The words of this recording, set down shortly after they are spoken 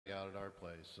out at our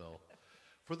place. So,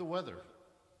 for the weather,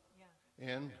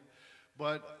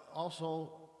 but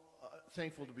also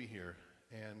thankful to be here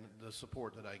and the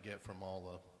support that I get from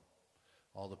all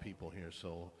the people here.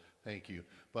 So, thank you.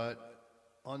 But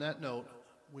on that note,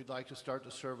 we'd like to start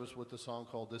the service with a song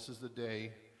called "This Is the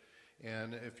Day."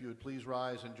 And if you would please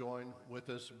rise and join with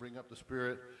us, bring up the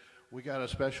spirit. We got a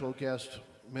special guest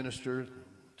minister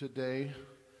today.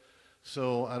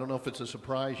 So I don't know if it's a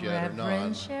surprise yet or not.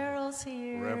 Reverend Cheryl's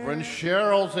here. Reverend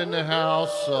Cheryl's in the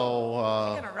house. So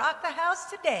we're going to rock the house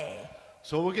today.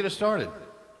 So we'll get it started.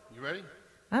 You ready?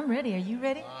 I'm ready. Are you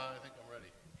ready? I think I'm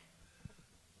ready.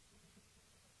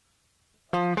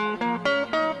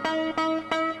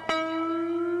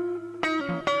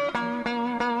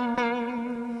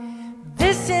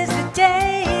 This is the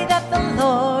day that the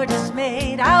Lord has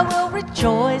made. I will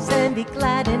rejoice and be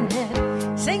glad in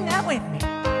it. Sing that with me.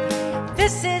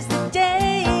 This is the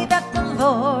day that the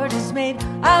Lord has made.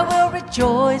 I will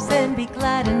rejoice and be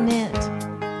glad in it.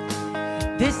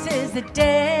 This is the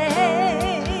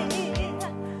day,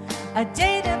 a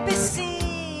day to be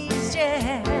seized,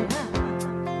 yeah.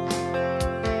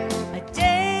 A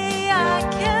day I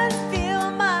can feel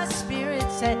my spirit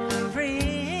set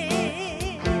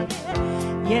free.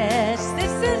 Yes,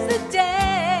 this is the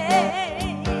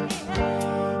day.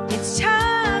 It's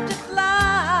time to fly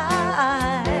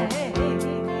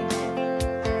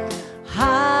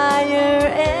higher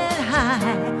and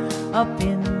high up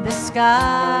in the sky.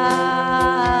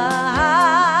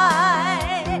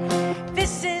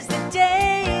 This is the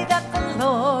day that the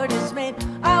Lord has made.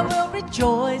 I will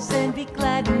rejoice and be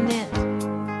glad in it.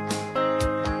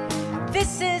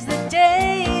 This is the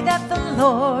day that the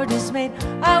Lord has made.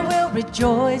 I will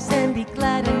rejoice and be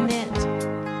glad in it.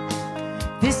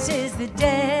 This is the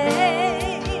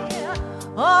day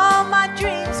all my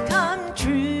dreams come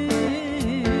true.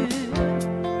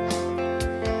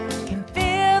 Can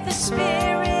feel the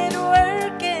Spirit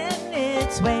working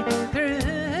its way through.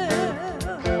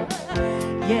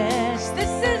 Yes,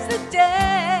 this is the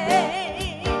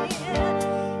day.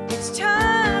 It's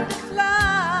time to fly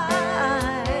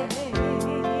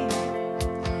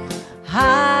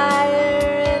higher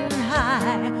and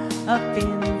high up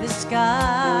in the sky.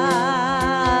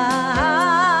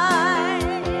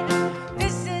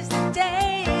 This is the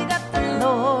day that the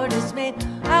Lord has made.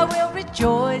 I will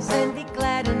rejoice and be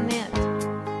glad in it.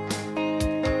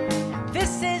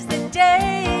 This is the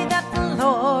day that the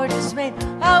Lord has made.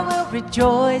 I will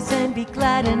rejoice and be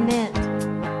glad in it.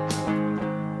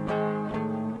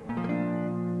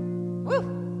 Woo.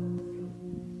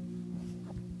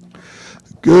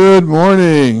 Good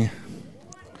morning.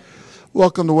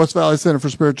 Welcome to West Valley Center for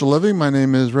Spiritual Living. My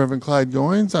name is Reverend Clyde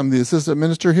Goins. I'm the assistant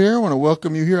minister here. I want to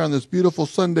welcome you here on this beautiful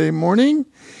Sunday morning.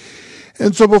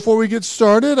 And so before we get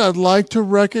started, I'd like to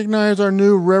recognize our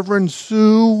new Reverend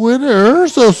Sue Witter.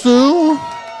 So Sue,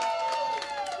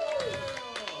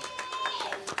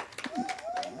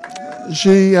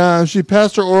 she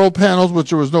passed her oral panels, which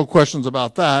there was no questions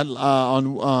about that,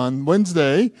 on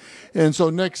Wednesday. And so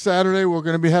next Saturday, we're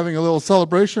going to be having a little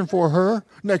celebration for her.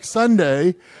 Next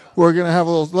Sunday, we're going to have a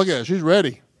little, look at it, she's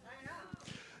ready.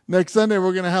 Next Sunday,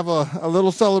 we're going to have a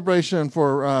little celebration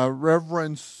for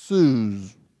Reverend Sue.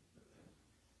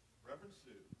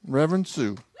 Reverend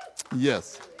Sue.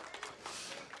 Yes.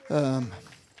 And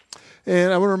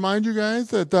I want to remind you guys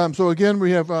that, so again,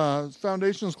 we have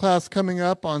Foundations class coming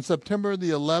up on September the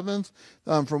 11th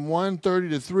from 1:30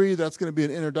 to 3. That's going to be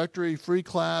an introductory free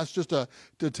class just to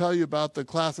tell you about the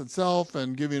class itself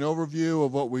and give you an overview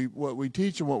of what we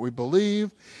teach and what we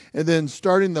believe. And then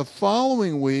starting the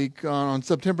following week on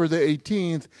September the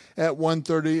 18th at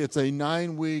 1:30, it's a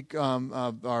 9-week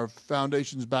our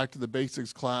Foundations Back to the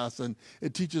Basics class, and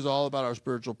it teaches all about our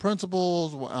spiritual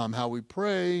principles, how we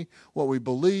pray, what we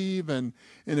believe, and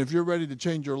if you're ready to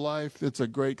change your life, it's a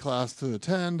great class to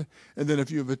attend. And then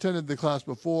if you've attended the class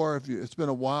before, it's been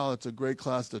a while, it's a great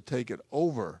class to take it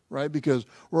over, right? Because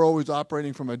we're always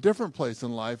operating from a different place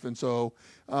in life, and so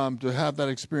to have that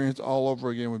experience all over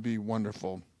again would be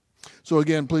wonderful. So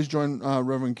again, please join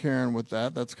Reverend Karen with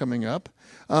that. That's coming up.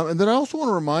 And then I also want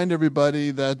to remind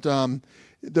everybody that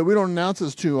we don't announce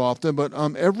this too often, but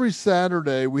every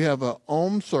Saturday we have a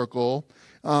Om Circle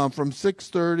from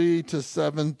 6:30 to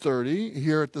 7:30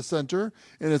 here at the center,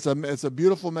 and it's a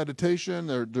beautiful meditation.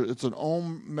 It's an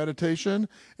Om meditation,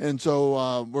 and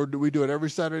so we do it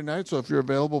every Saturday night. So if you're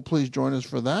available, please join us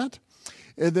for that.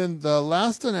 And then the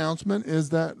last announcement is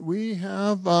that we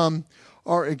have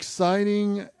our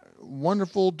exciting,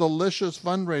 wonderful, delicious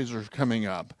fundraiser coming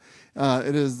up.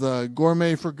 It is the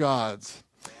Gourmet for Gods.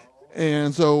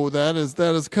 And so that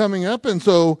is coming up. And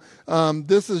so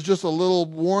this is just a little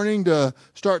warning to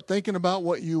start thinking about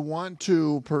what you want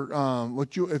to,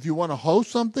 if you want to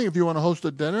host something, if you want to host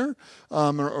a dinner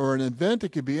or an event, it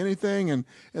could be anything, and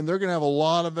they're going to have a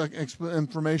lot of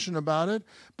information about it.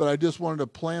 But I just wanted to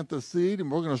plant the seed, and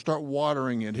we're going to start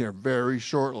watering it here very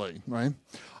shortly, right?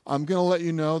 I'm going to let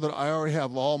you know that I already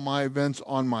have all my events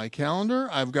on my calendar.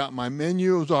 I've got my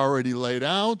menus already laid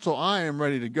out, so I am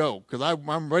ready to go because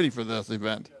I'm ready for this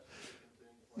event.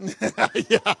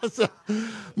 Yeah, so,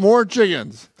 more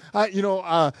chickens.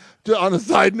 On a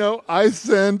side note, I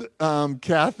send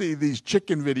Kathy these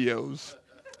chicken videos.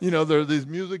 There are these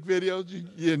music videos.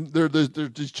 There's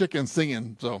these chickens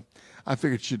singing, so I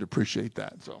figured she'd appreciate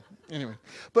that. So anyway,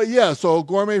 but yeah, so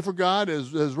Gourmet for God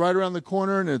is right around the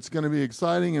corner, and it's going to be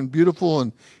exciting and beautiful,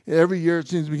 and every year it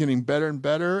seems to be getting better and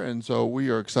better, and so we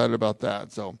are excited about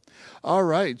that. So, all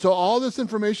right, so all this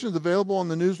information is available on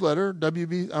the newsletter, on the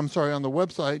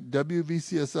website,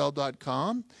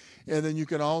 wvcsl.com. And then you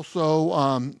can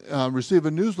also receive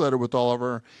a newsletter with all of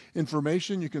our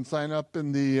information. You can sign up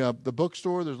in the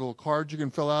bookstore. There's a little card you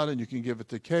can fill out, and you can give it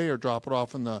to Kay or drop it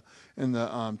off in the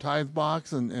tithe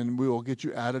box, and we will get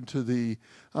you added to the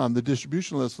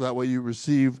distribution list, so that way you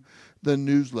receive the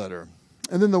newsletter.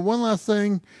 And then the one last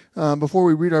thing before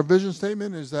we read our vision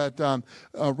statement is that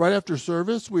right after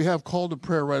service, we have call to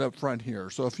prayer right up front here.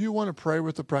 So if you want to pray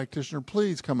with the practitioner,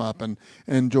 please come up and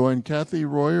join. Kathy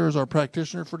Royer is our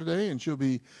practitioner for today, and she'll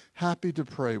be happy to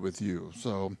pray with you.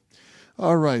 So,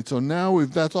 all right, so now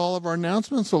that's all of our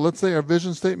announcements. So let's say our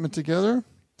vision statement together.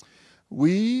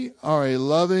 We are a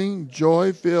loving,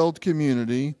 joy-filled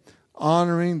community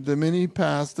honoring the many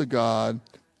paths to God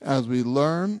as we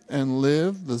learn and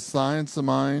live the science of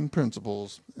mind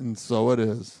principles. And so it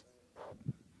is.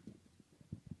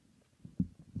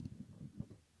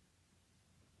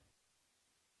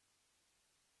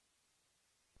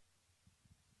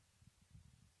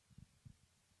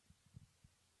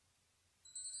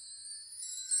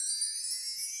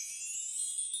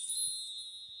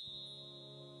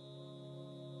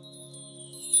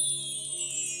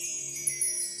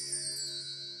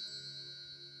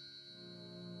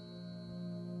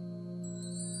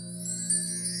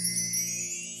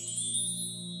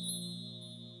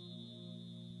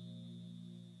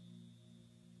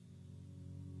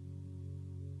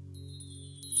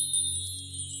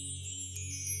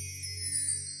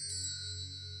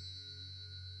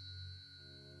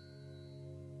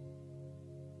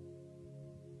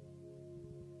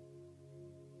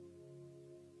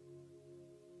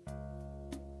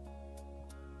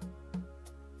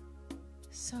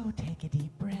 So take a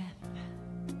deep breath,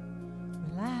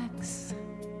 relax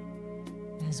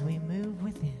as we move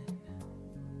within.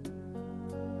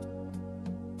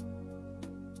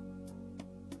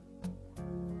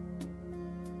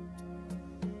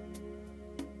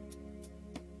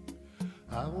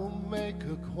 I will make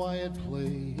a quiet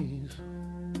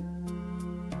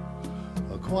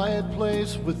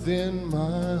place within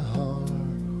my heart.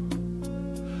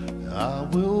 I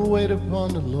will wait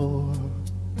upon the Lord.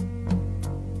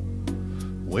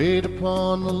 Wait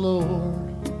upon the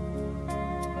Lord.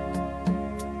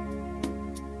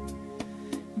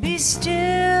 Be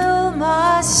still,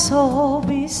 my soul,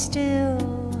 be still.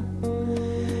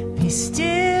 Be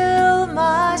still,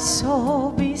 my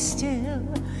soul, be still.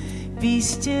 Be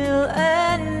still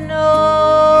and know.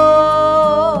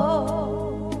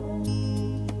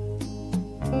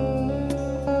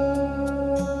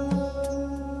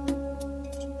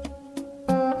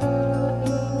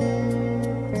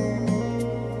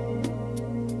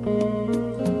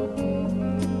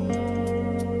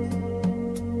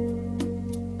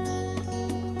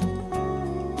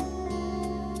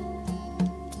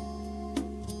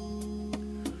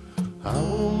 I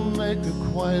will make a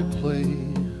quiet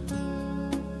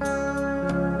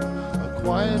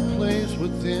place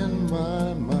within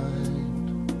my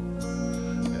mind,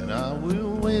 and I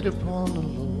will wait upon the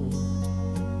Lord.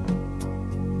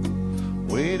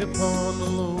 Wait upon the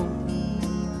Lord.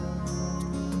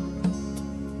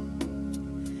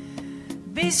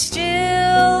 Be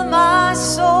still, my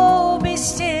soul, be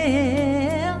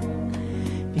still.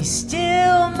 Be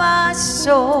still, my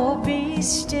soul, be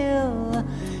still.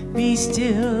 Be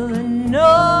still and know.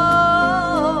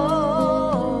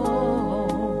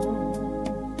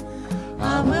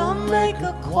 I will make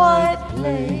a quiet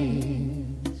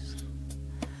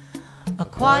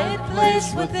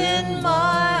place within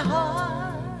my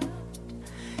heart,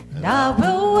 and I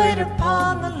will wait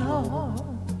upon the Lord.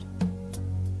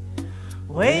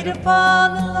 Wait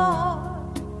upon the Lord.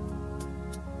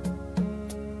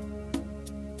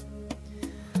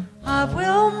 I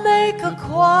will make a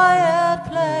quiet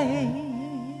place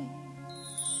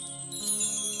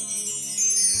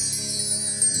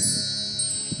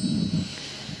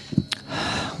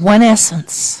one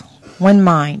essence, one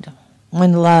mind,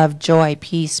 one love, joy,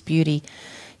 peace, beauty,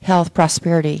 health,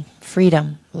 prosperity,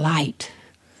 freedom, light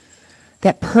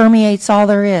that permeates all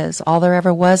there is, all there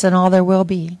ever was, and all there will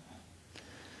be.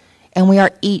 And we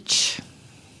are each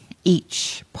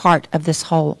part of this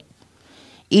whole.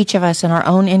 Each of us in our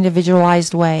own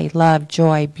individualized way, love,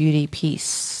 joy, beauty,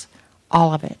 peace,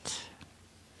 all of it.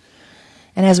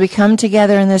 And as we come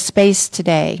together in this space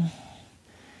today,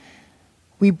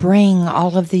 we bring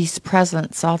all of these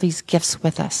presents, all these gifts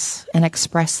with us and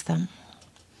express them.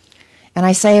 And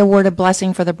I say a word of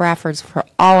blessing for the Braffords for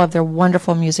all of their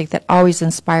wonderful music that always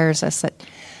inspires us, that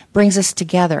brings us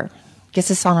together, gets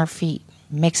us on our feet,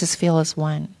 makes us feel as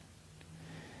one.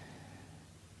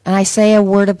 And I say a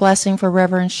word of blessing for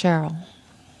Reverend Cheryl,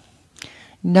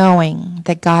 knowing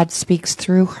that God speaks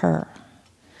through her,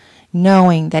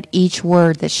 knowing that each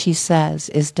word that she says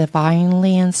is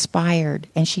divinely inspired,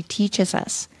 and she teaches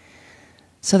us,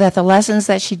 so that the lessons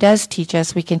that she does teach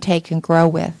us we can take and grow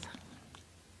with.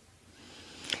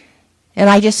 And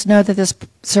I just know that this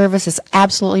service is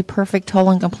absolutely perfect, whole,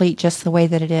 and complete just the way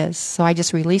that it is. So I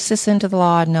just release this into the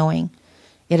law knowing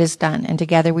it is done. And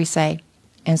together we say,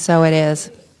 and so it is.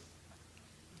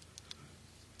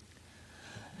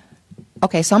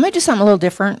 Okay, so I'm going to do something a little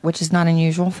different, which is not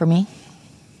unusual for me.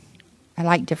 I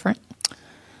like different.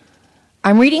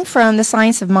 I'm reading from The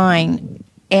Science of Mind,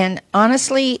 and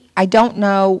honestly, I don't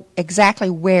know exactly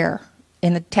where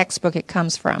in the textbook it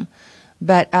comes from,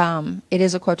 but it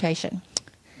is a quotation.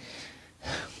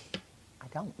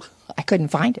 I couldn't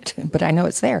find it, but I know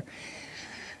it's there.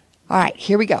 All right,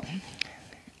 here we go.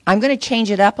 I'm going to change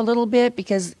it up a little bit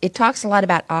because it talks a lot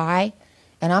about I,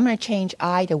 and I'm going to change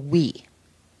I to we.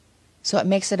 So it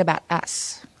makes it about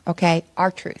us, okay?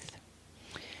 Our truth.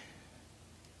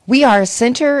 We are a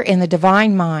center in the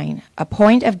divine mind, a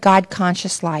point of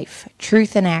God-conscious life,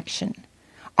 truth and action.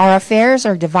 Our affairs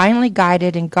are divinely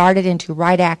guided and guarded into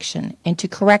right action, into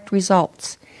correct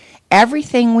results.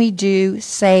 Everything we do,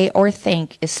 say, or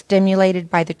think is stimulated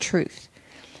by the truth.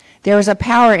 There is a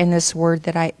power in this word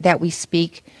that we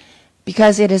speak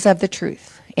because it is of the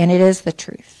truth, and it is the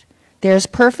truth. There is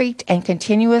perfect and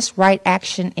continuous right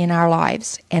action in our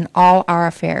lives and all our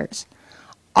affairs.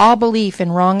 All belief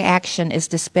in wrong action is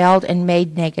dispelled and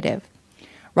made negative.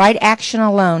 Right action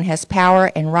alone has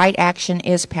power, and right action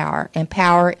is power, and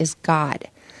power is God,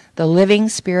 the living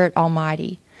Spirit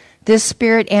Almighty. This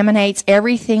Spirit emanates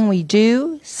everything we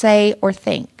do, say, or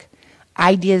think.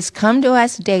 Ideas come to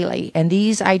us daily, and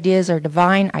these ideas are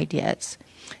divine ideas.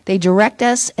 They direct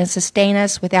us and sustain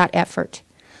us without effort.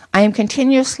 I am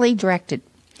continuously directed.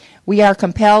 We are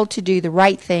compelled to do the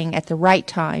right thing at the right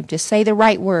time, to say the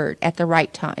right word at the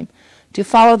right time, to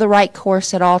follow the right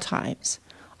course at all times.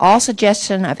 All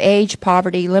suggestion of age,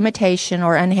 poverty, limitation,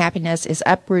 or unhappiness is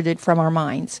uprooted from our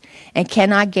minds and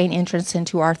cannot gain entrance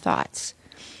into our thoughts.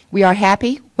 We are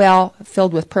happy, well,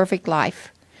 filled with perfect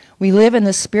life. We live in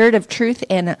the spirit of truth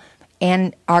and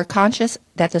are conscious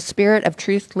that the spirit of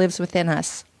truth lives within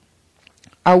us.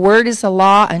 Our word is a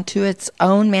law unto its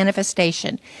own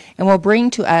manifestation and will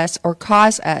bring to us or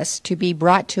cause us to be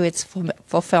brought to its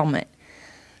fulfillment.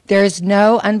 There is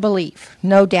no unbelief,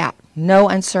 no doubt, no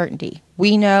uncertainty.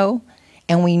 We know,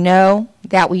 and we know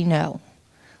that we know.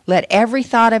 Let every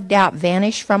thought of doubt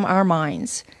vanish from our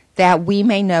minds, that we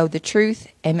may know the truth,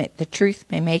 and the truth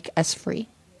may make us free.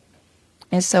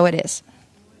 And so it is.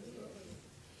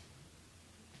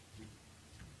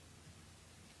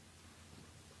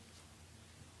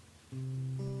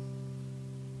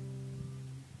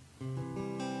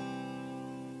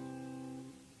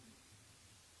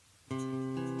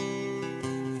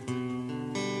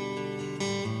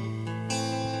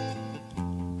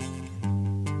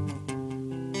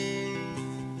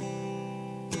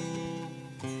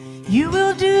 You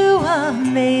will do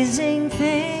amazing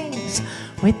things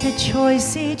with the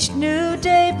choice each new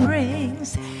day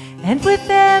brings, and with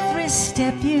every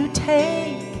step you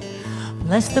take.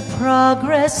 Bless the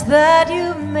progress that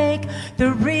you make,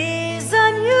 the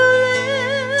reason you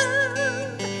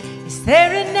live is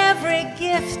there in every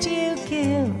gift you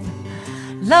give.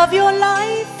 Love your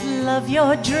life, love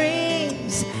your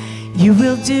dreams. You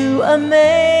will do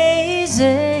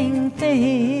amazing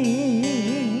things.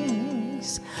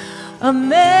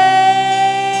 Amazing,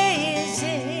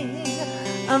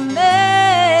 amazing.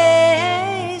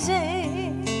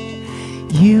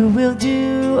 You will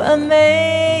do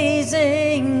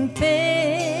amazing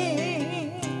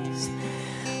things.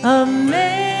 Amazing,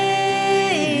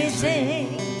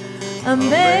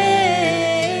 amazing.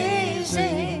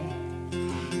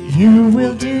 You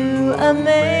will do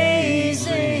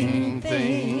amazing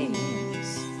things.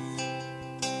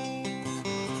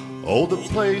 Oh, the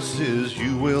places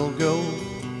you will go,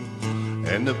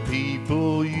 and the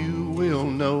people you will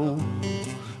know.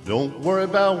 Don't worry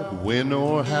about when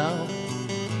or how.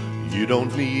 You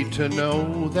don't need to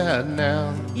know that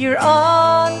now. You're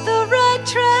on the right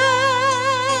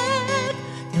track.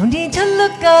 No need to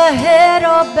look ahead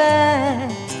or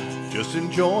back. Just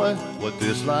enjoy what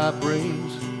this life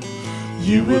brings.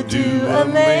 You will do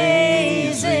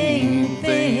amazing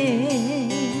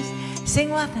things. Sing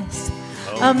with us.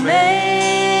 Amazing,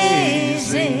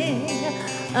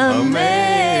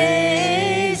 amazing.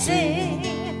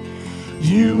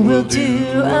 You will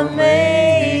do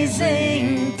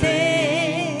amazing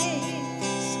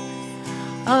things.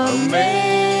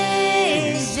 Amazing,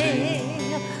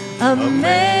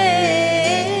 amazing.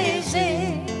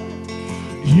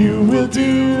 You will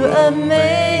do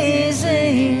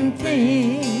amazing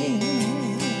things.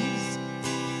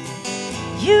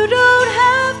 You don't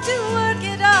have to work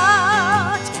it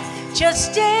out.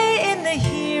 Just stay in the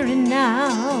here and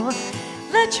now.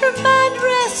 Let your mind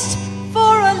rest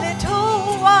for a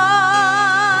little while.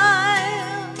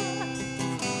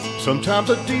 Sometimes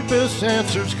the deepest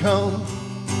answers come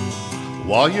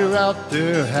while you're out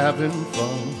there having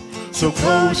fun. So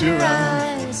close your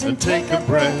eyes and take a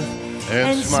breath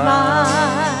and smile.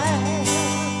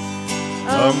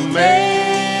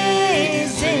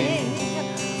 Amazing,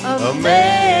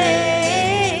 amazing.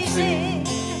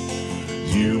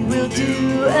 You will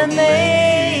do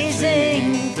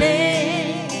amazing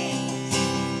things.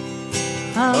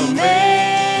 Amazing,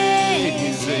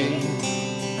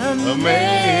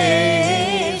 amazing.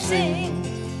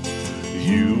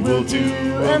 You will do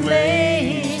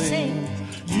amazing.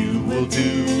 You will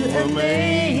do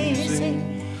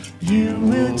amazing. You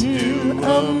will do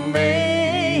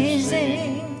amazing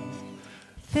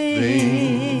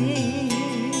things.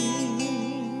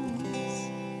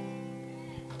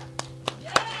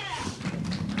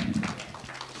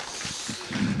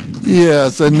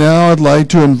 Yes, and now I'd like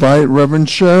to invite Reverend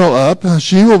Cheryl up.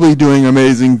 She will be doing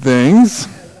amazing things.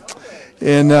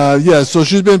 And so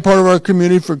she's been part of our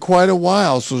community for quite a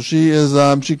while. So she is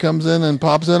she comes in and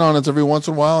pops in on us every once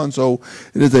in a while, and so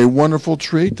it is a wonderful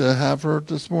treat to have her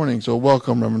this morning. So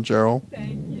welcome, Reverend Cheryl.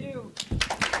 Thank you.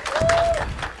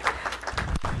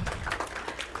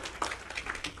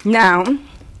 Now,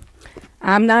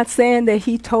 I'm not saying that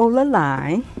he told a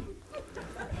lie,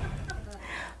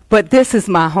 but this is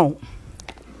my home.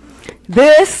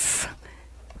 This,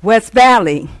 West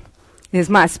Valley, is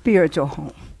my spiritual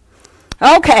home.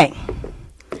 Okay.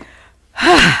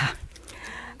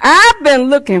 I've been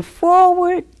looking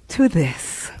forward to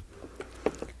this.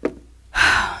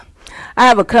 I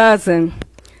have a cousin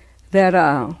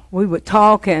that we would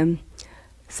talk, and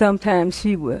sometimes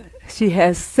she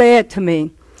has said to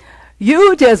me,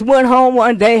 "You just went home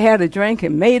one day, had a drink,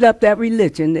 and made up that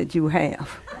religion that you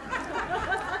have."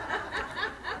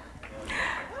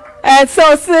 And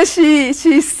so since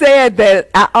she said that,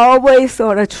 I always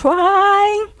sort of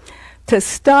try to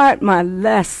start my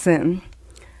lesson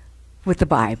with the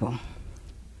Bible.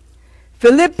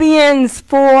 Philippians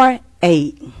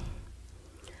 4:8.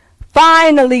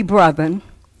 Finally, brethren,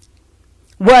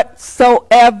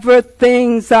 whatsoever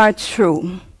things are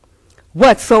true,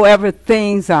 whatsoever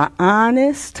things are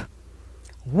honest,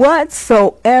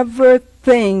 whatsoever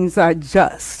things are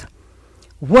just,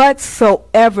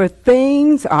 whatsoever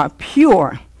things are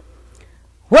pure,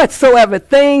 whatsoever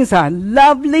things are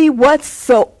lovely,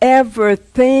 whatsoever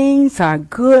things are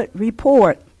good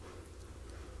report,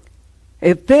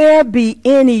 if there be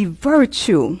any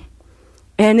virtue,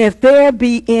 and if there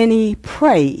be any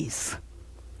praise,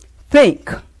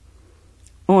 think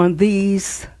on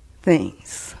these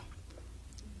things.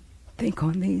 Think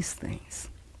on these things.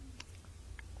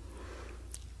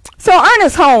 So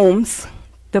Ernest Holmes,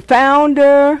 the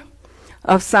founder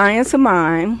of Science of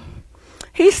Mind,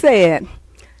 he said,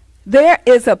 there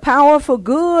is a powerful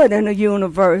good in the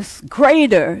universe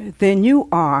greater than you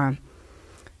are,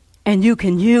 and you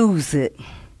can use it.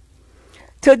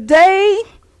 Today,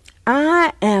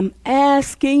 I am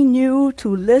asking you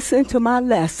to listen to my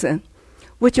lesson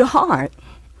with your heart.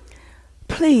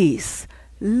 Please,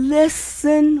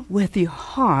 listen with your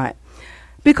heart,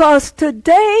 because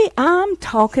today I'm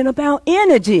talking about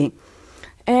energy.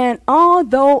 And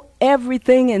although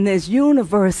everything in this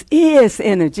universe is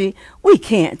energy, we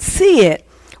can't see it.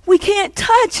 We can't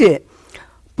touch it.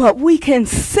 But we can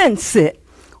sense it.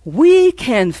 We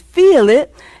can feel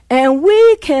it. And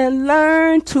we can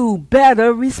learn to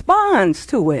better respond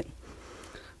to it.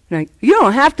 Now, you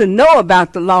don't have to know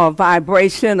about the law of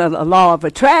vibration or the law of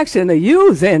attraction to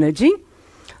use energy.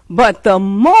 But the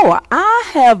more I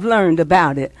have learned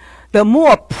about it, the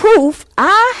more proof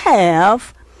I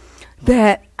have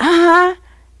that I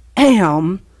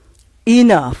am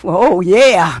enough. Oh,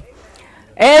 yeah.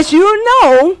 As you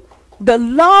know, the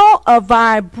law of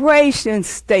vibration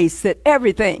states that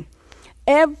everything,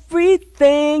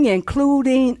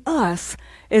 including us,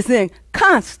 is in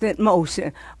constant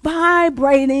motion,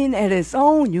 vibrating at its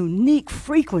own unique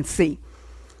frequency.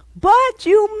 But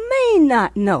you may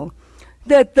not know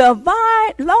that the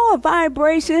law of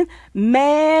vibration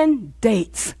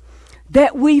mandates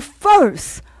that we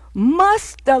first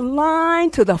must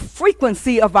align to the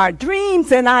frequency of our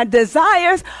dreams and our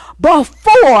desires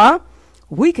before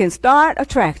we can start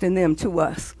attracting them to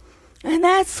us. And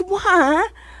that's why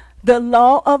the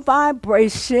law of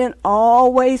vibration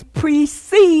always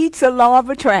precedes the law of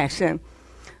attraction.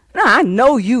 Now, I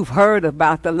know you've heard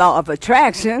about the law of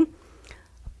attraction,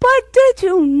 but did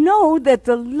you know that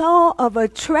the law of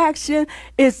attraction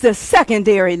is the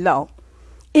secondary law?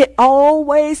 It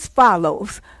always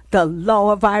follows the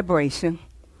law of vibration,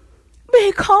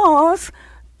 because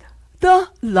the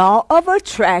law of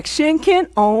attraction can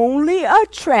only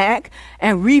attract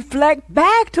and reflect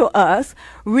back to us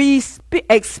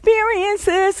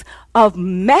experiences of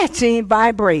matching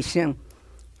vibration.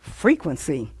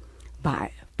 Frequency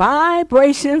by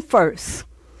vibration first.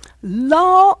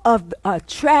 Law of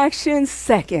attraction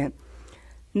second.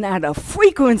 Now, the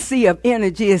frequency of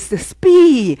energy is the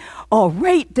speed or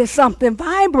rate that something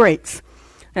vibrates.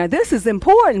 Now, this is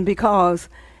important because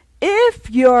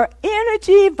if your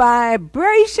energy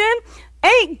vibration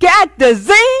ain't got the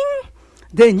zing,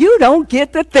 then you don't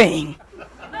get the thing.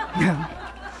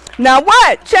 Now,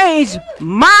 what changed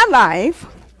my life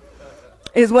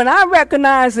is when I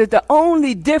recognized that the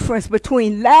only difference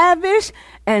between lavish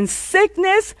and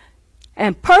sickness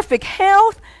and perfect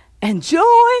health and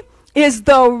joy is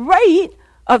the rate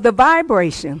of the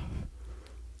vibration.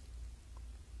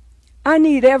 I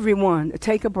need everyone to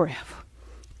take a breath.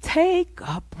 Take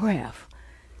a breath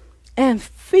and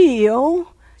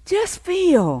just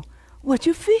feel what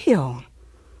you feel.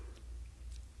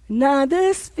 Now,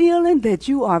 this feeling that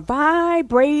you are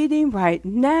vibrating right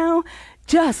now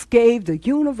just gave the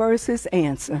universe's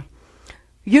answer.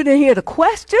 You didn't hear the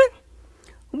question?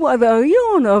 Well, the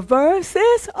universe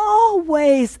is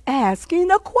always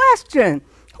asking a question.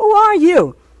 Who are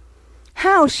you?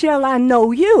 How shall I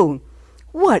know you?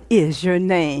 What is your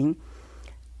name?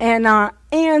 And our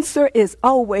answer is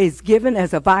always given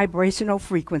as a vibrational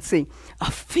frequency, a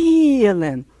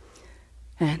feeling.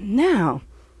 And now,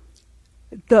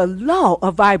 the law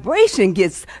of attraction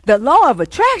gets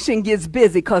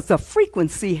busy because the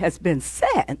frequency has been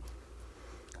set.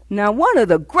 Now, one of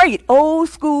the great old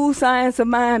school science of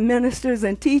mind ministers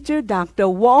and teacher,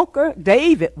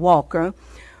 David Walker,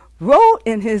 wrote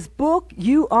in his book,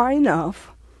 You Are Enough,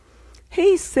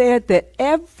 he said that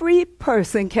every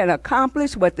person can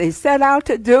accomplish what they set out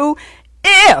to do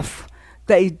if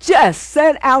they just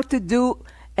set out to do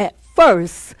at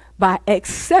first by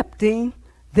accepting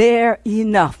their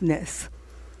enoughness.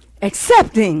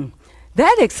 Accepting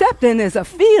is a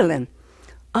feeling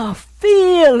of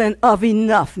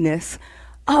enoughness,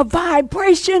 a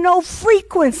vibrational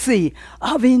frequency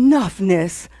of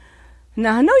enoughness.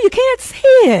 Now, I know you can't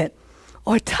see it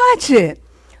or touch it,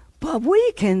 but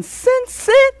we can sense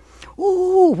it.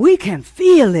 Ooh, we can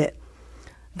feel it.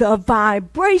 The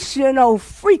vibrational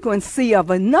frequency of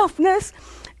enoughness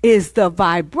is the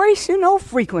vibrational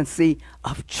frequency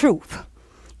of truth.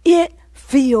 It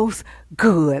feels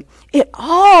good. It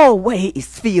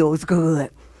always feels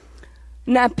good.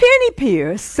 Now, Penny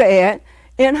Pierce said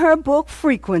in her book,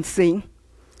 Frequency,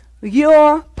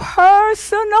 your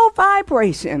personal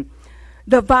vibration,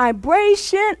 the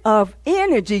vibration of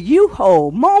energy you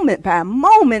hold moment by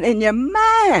moment in your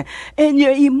mind, in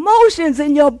your emotions,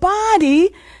 in your body,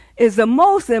 is the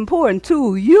most important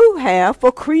tool you have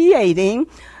for creating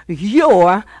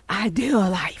your ideal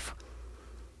life.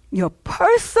 Your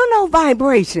personal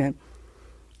vibration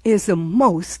is the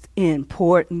most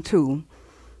important tool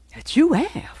that you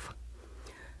have.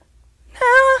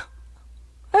 Now,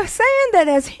 I'm saying that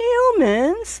as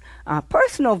humans, our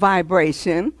personal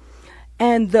vibration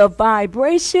and the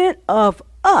vibration of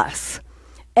us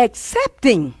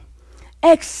accepting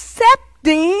our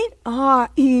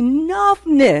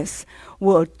enoughness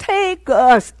will take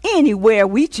us anywhere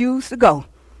we choose to go.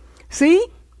 See?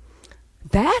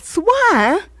 That's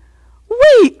why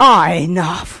we are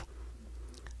enough.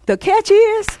 The catch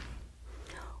is,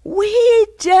 we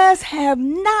just have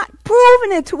not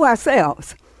proven it to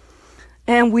ourselves.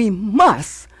 And we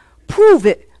must prove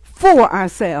it for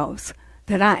ourselves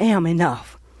that I am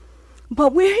enough.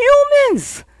 But we're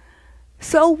humans.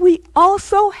 So we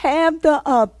also have the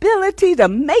ability to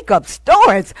make up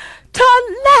stories, to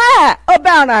lie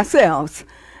about ourselves.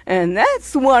 And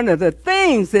that's one of the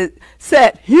things that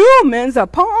set humans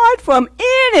apart from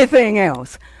anything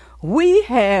else. We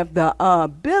have the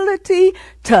ability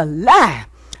to lie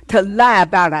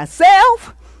about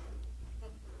ourselves,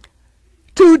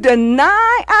 to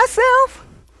deny ourselves.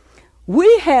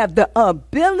 We have the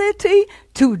ability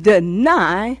to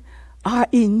deny our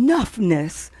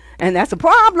enoughness. And that's a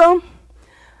problem,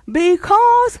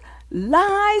 because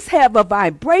lies have a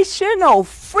vibrational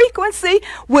frequency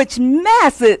which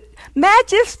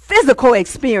matches physical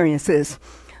experiences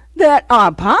that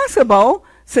are possible,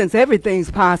 since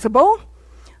everything's possible.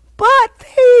 But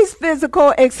these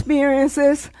physical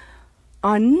experiences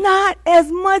are not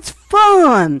as much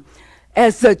fun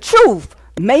as the truth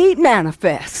made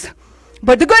manifest.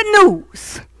 But the good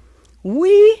news,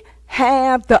 we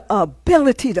have the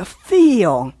ability to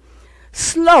feel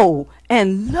slow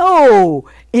and low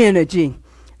energy.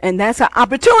 And that's our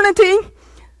opportunity.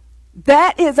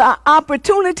 That is our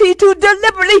opportunity to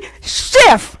deliberately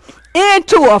shift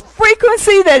into a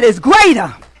frequency that is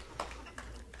greater.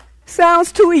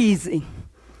 Sounds too easy.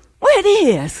 Well, it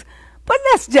is. But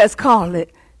let's just call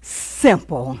it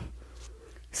simple.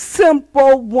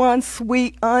 Simple once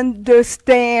we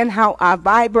understand how our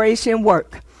vibration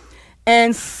works.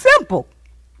 And simple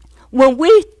when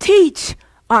we teach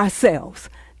ourselves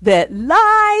that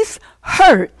lies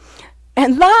hurt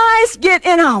and lies get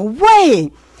in our way,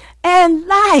 and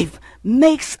life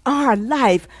makes our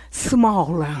life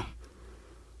smaller.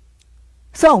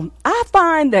 So I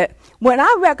find that when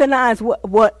I recognize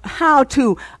how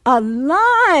to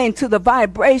align to the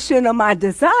vibration of my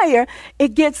desire,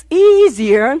 it gets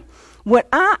easier when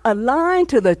I align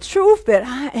to the truth that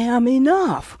I am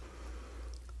enough.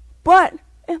 But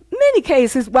in many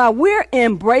cases, while we're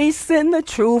embracing the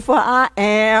truth of I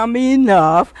am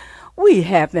enough, we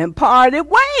haven't parted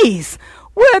ways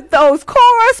with those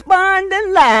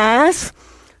corresponding lies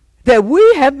that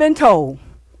we have been told.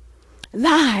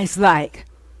 Lies like,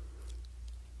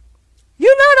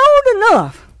 you're not old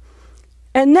enough,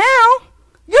 and now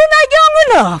you're not young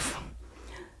enough,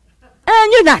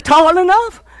 and you're not tall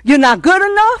enough, you're not good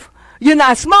enough, you're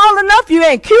not small enough, you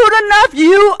ain't cute enough,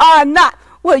 you are not.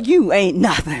 Well, you ain't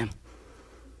nothing.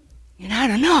 You're not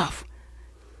enough.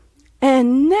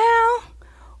 And now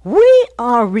we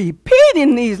are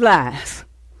repeating these lies.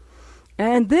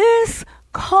 And this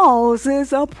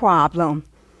causes a problem.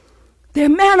 They're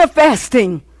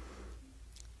manifesting.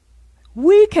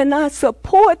 We cannot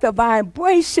support the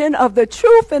vibration of the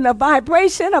truth and the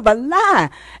vibration of a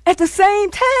lie at the same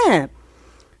time.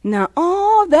 Now,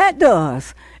 all that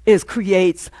does is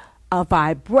creates a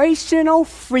vibrational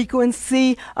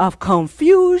frequency of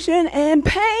confusion and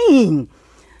pain.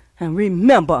 And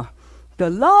remember, the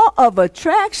law of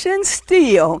attraction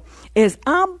still is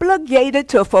obligated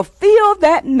to fulfill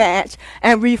that match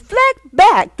and reflect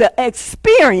back the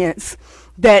experience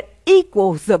that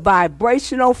equals the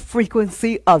vibrational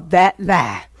frequency of that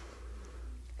lie.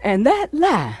 And that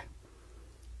lie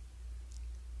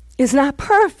is not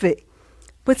perfect.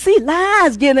 But see,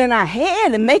 lies get in our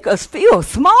head and make us feel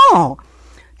small.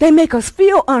 They make us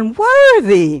feel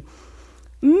unworthy.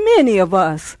 Many of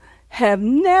us have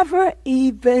never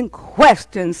even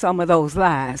questioned some of those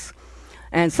lies.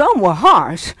 And some were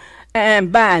harsh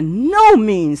and by no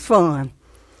means fun.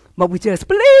 But we just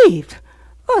believed.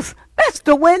 That's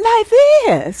the way life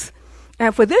is.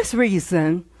 And for this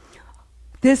reason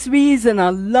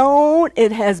alone,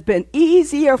 it has been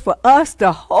easier for us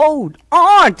to hold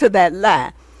on to that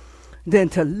lie than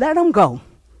to let them go.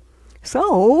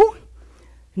 So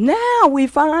now we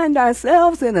find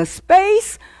ourselves in a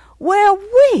space where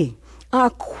we are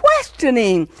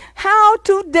questioning how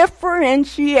to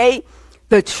differentiate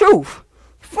the truth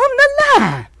from the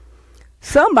lie.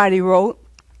 Somebody wrote,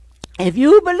 if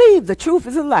you believe the truth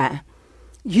is a lie,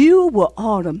 you will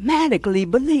automatically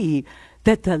believe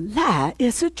that the lie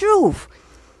is the truth.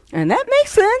 And that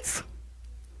makes sense.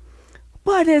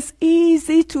 But it's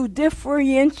easy to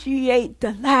differentiate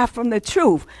the lie from the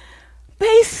truth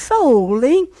based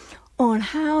solely on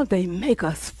how they make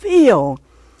us feel.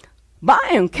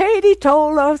 Byron Katie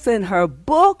told us in her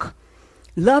book,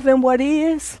 Loving What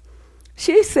Is,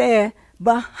 she said,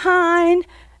 behind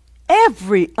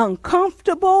every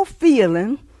uncomfortable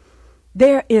feeling,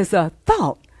 there is a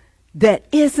thought that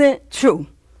isn't true.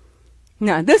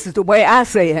 Now, this is the way I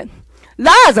say it.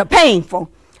 Lies are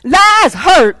painful. Lies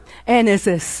hurt. And it's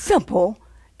as simple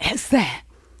as that.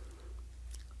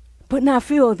 But now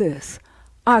feel this.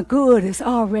 Our good is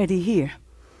already here.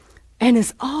 And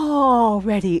it's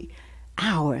already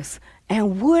ours.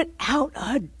 And without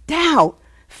a doubt,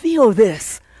 feel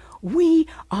this. We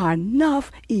are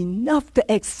enough to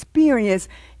experience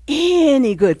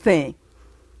any good thing.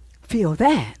 Feel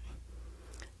that.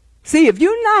 See, if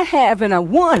you're not having a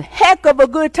one heck of a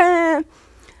good time,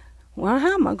 well,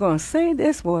 how am I going to say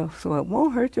this so it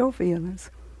won't hurt your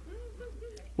feelings?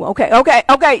 Well, okay.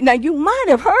 Now, you might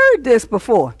have heard this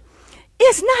before.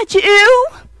 It's not you.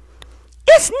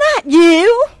 It's not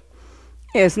you.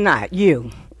 It's not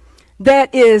you.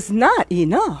 That is not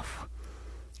enough.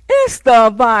 It's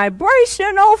the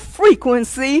vibrational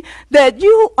frequency that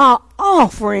you are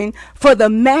offering for the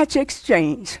match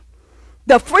exchange.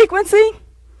 The frequency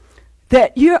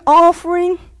that you're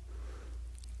offering,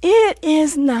 it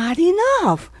is not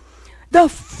enough. The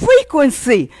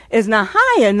frequency is not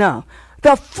high enough.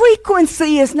 The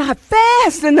frequency is not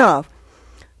fast enough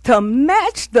to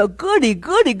match the goody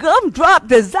gumdrop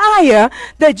desire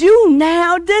that you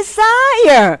now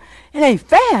desire. It ain't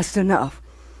fast enough.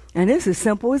 And it's as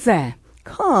simple as that.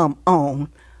 Come on.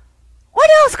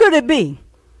 What else could it be?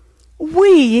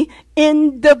 We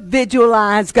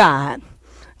individualize God.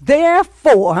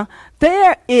 Therefore,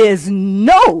 there is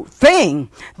no thing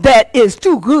that is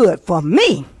too good for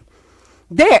me.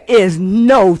 There is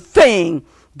no thing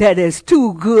that is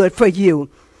too good for you.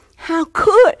 How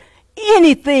could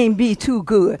anything be too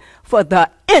good for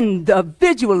the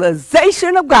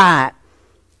individualization of God?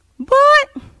 But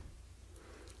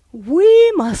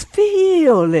we must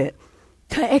feel it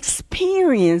to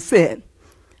experience it.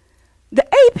 The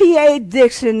APA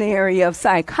Dictionary of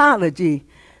Psychology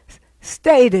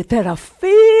stated that a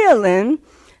feeling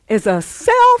is a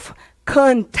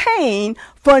self-contained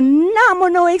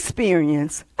phenomenal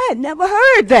experience. I had never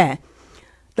heard that.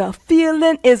 The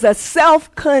feeling is a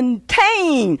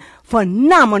self-contained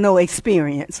phenomenal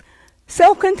experience.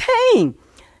 Self-contained.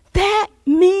 That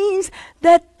means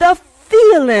that the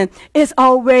feeling is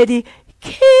already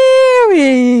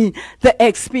carrying the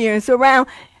experience around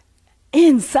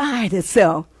inside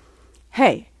itself.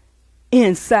 Hey,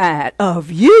 inside of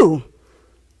you.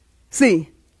 See,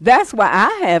 that's why I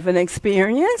have an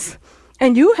experience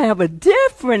and you have a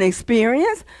different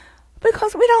experience,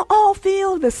 because we don't all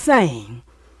feel the same.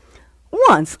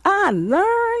 Once I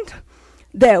learned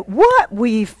that what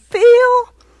we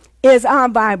feel is our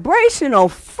vibrational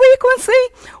frequency,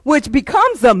 which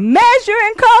becomes the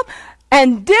measuring cup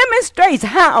and demonstrates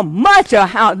how much or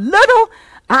how little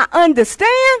I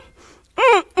understand,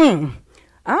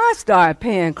 I started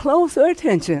paying closer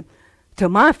attention to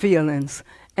my feelings.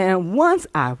 And once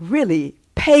I really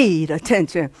paid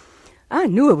attention, I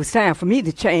knew it was time for me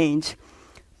to change.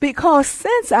 Because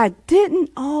since I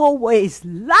didn't always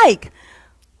like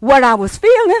what I was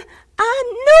feeling,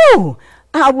 I knew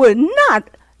I would not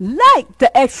like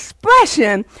the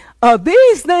expression of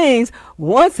these things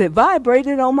once it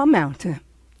vibrated on my mountain.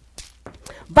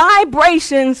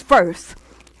 Vibrations first.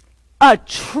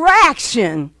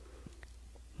 Attraction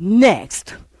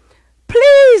next.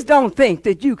 Please don't think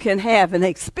that you can have an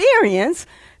experience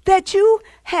that you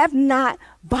have not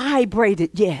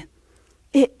vibrated yet.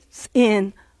 It's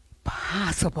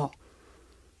impossible.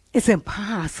 It's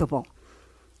impossible.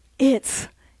 It's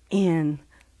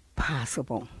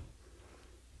impossible.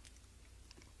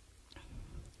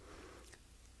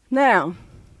 Now,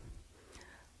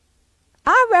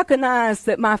 I recognize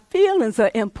that my feelings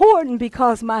are important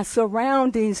because my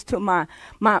surroundings to my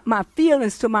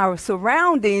feelings to my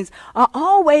surroundings are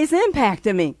always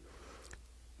impacting me.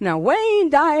 Now, Wayne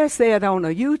Dyer said on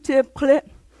a YouTube clip,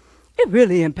 it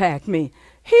really impacted me.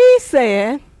 He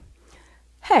said,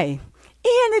 hey,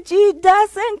 energy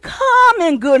doesn't come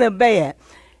in good or bad.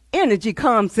 Energy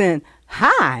comes in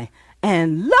high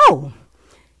and low.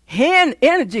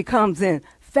 Energy comes in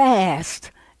fast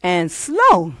and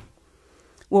slow.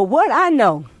 Well, what I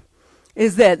know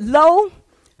is that low,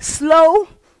 slow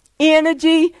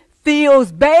energy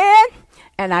feels bad,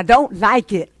 and I don't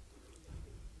like it.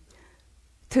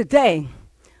 Today,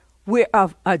 we're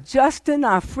adjusting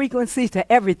our frequency to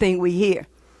everything we hear,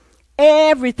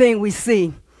 everything we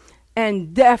see,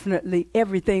 and definitely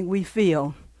everything we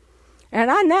feel.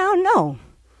 And I now know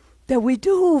that we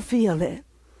do feel it,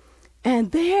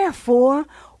 and therefore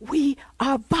we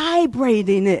are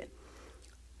vibrating it.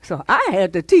 So I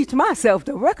had to teach myself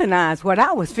to recognize what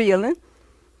I was feeling.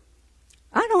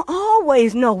 I don't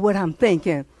always know what I'm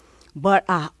thinking, but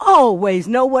I always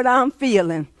know what I'm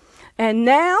feeling. And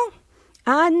now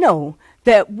I know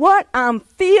that what I'm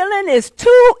feeling is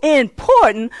too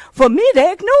important for me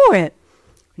to ignore it.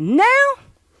 Now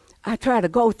I try to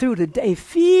go through the day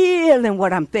feeling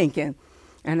what I'm thinking.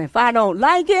 And if I don't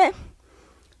like it,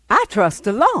 I trust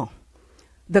the law.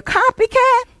 The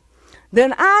copycat,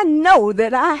 then I know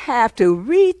that I have to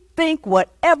think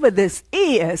whatever this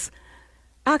is,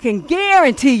 I can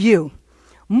guarantee you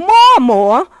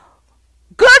more,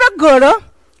 gooder,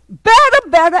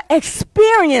 better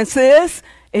experiences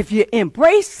if you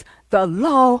embrace the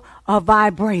law of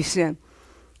vibration.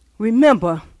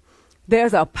 Remember,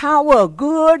 there's a power of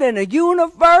good in the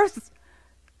universe,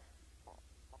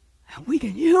 and we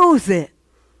can use it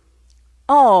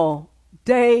all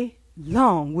day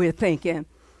long. We're thinking,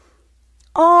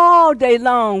 all day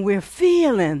long we're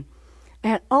feeling,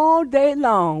 and all day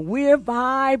long we're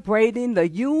vibrating the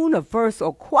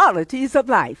universal qualities of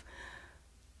life.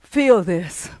 Feel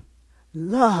this: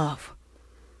 love,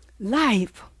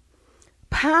 life,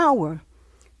 power,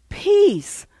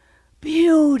 peace,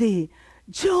 beauty,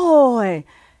 joy,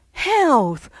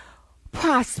 health,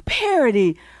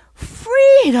 prosperity,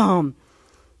 freedom.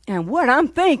 And what I'm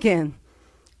thinking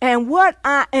and what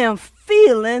I am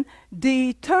feeling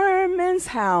determines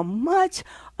how much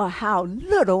or how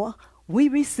little we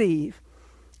receive.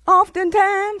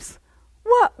 Oftentimes,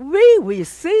 what we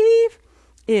receive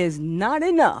is not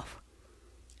enough.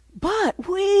 But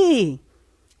we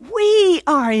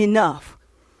are enough.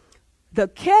 The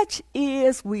catch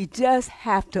is we just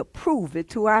have to prove it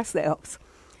to ourselves.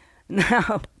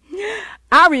 Now,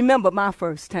 I remember my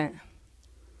first time.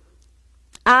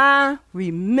 I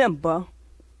remember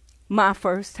my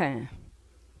first time.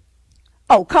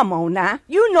 Oh, come on now.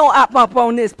 You know I'm up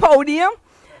on this podium.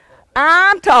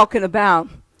 I'm talking about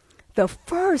the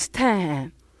first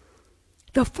time.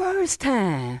 The first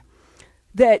time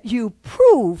that you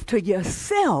prove to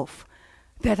yourself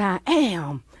that I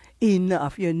am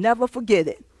enough. You'll never forget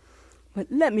it. But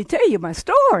let me tell you my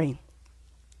story.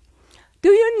 Do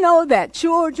you know that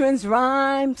children's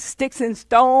rhyme, sticks and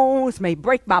stones may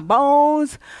break my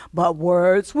bones, but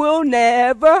words will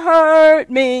never hurt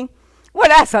me? Well,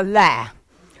 that's a lie.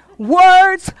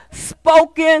 Words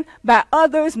spoken by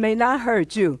others may not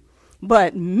hurt you,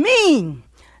 but mean,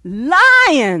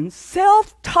 lying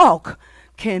self-talk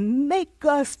can make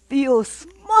us feel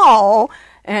small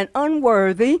and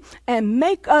unworthy and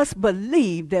make us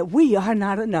believe that we are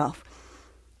not enough.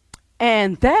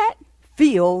 And that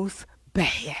feels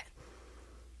bad.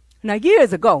 Now,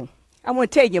 years ago, I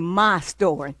want to tell you my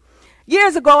story.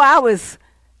 Years ago, I was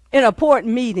in an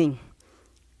important meeting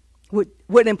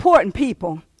with important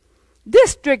people,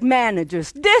 district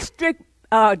managers, district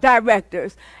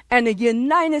directors, and the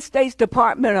United States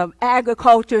Department of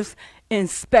Agriculture's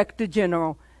Inspector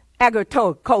General,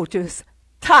 Agriculture's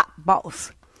top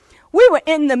boss. We were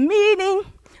in the meeting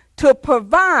to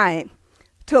provide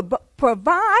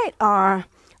our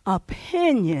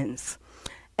opinions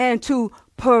and to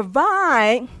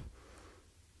provide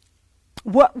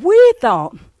what we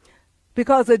thought,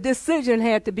 because a decision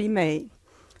had to be made.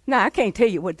 Now, I can't tell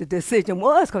you what the decision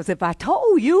was, because if I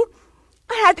told you,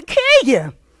 I had to kill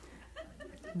you.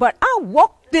 But I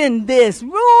walked in this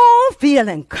room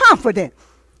feeling confident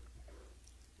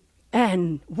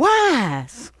and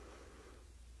wise.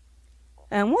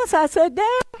 And once I sat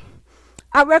down,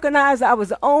 I recognized I was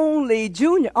the only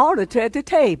junior auditor at the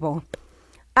table.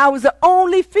 I was the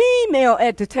only female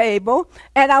at the table,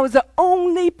 and I was the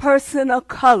only person of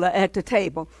color at the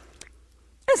table.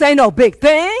 This ain't no big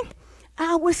thing.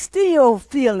 I was still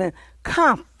feeling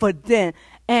confident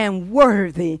and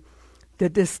worthy. The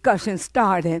discussion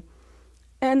started,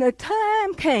 and the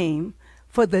time came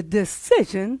for the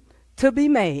decision to be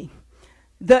made.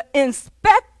 The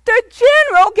Inspector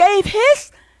General gave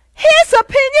his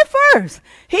opinion first.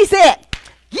 He said,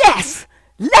 yes,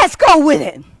 let's go with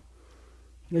it.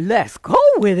 Let's go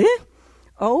with it?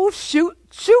 Oh, shoot.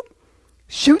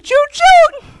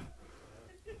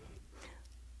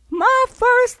 My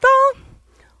first thought,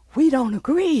 we don't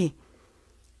agree.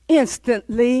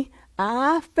 Instantly,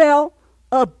 I felt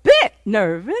a bit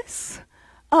nervous,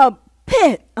 a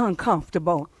bit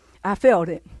uncomfortable. I felt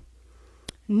it.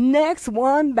 Next,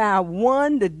 one by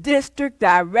one, the district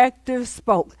directors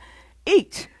spoke.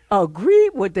 Each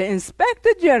agreed with the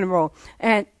Inspector General,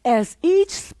 and as each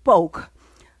spoke,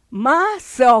 my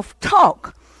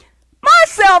self-talk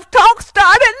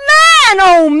started lying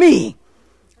on me.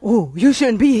 Oh, you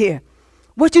shouldn't be here.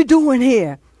 What you doing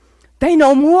here? They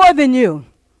know more than you.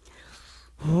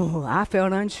 Oh, I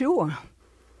felt unsure.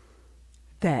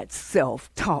 That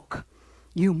self-talk.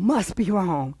 You must be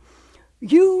wrong.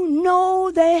 You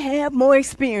know they have more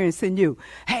experience than you.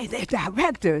 Hey, they're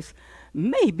directors.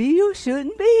 Maybe you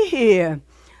shouldn't be here.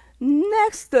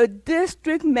 Next, the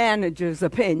district manager's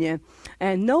opinion.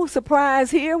 And no surprise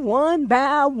here, one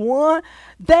by one,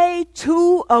 they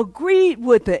too agreed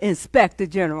with the Inspector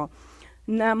General.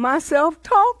 Now, my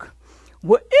self-talk,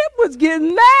 well, it was getting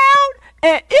loud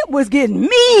and it was getting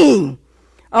mean.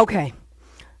 Okay,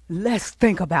 let's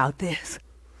think about this.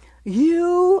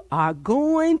 You are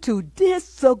going to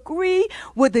disagree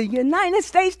with the United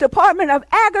States Department of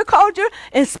Agriculture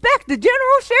Inspector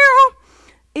General, Cheryl,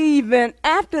 even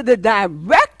after the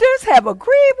directors have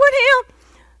agreed with him?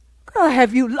 Girl,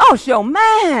 have you lost your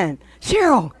mind?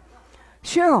 Cheryl,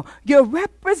 you're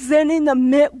representing the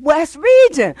Midwest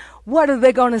region. What are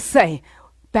they going to say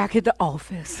back at the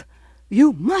office?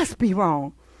 You must be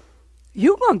wrong.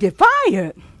 You're going to get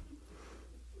fired.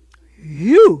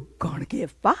 You gonna get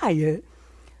fired.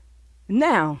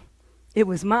 Now, it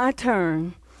was my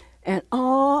turn, and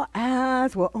all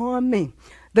eyes were on me.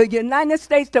 The United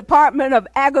States Department of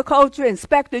Agriculture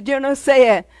Inspector General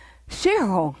said,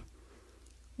 Cheryl,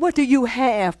 what do you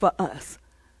have for us?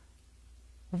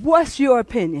 What's your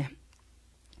opinion?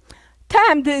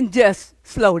 Time didn't just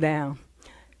slow down.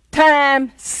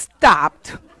 Time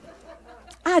stopped.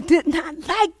 I did not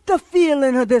like the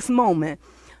feeling of this moment.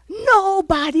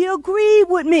 Nobody agreed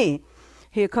with me.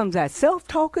 Here comes that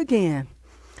self-talk again.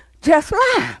 Just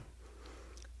lie.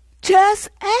 Just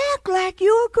act like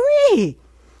you agree.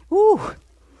 Ooh,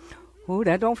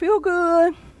 that don't feel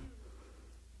good.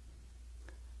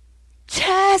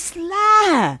 Just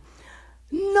lie.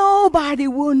 Nobody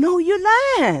will know you're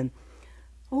lying.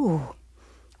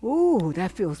 Ooh,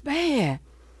 that feels bad.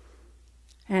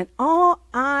 And all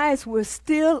eyes were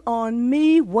still on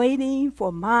me, waiting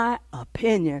for my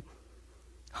opinion.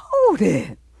 Hold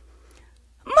it.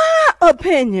 My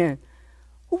opinion.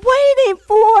 Waiting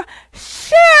for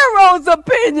Cheryl's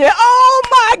opinion. Oh,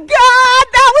 my God,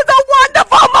 that was a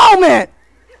wonderful moment.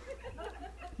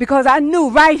 Because I knew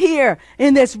right here,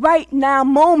 in this right now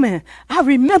moment, I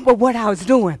remember what I was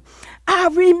doing. I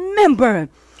remember,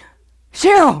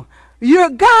 Cheryl, you're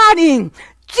guarding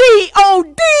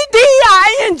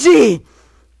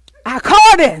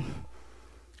Godding.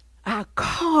 I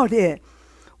caught it.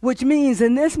 Which means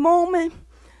in this moment,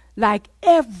 like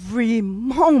every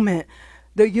moment,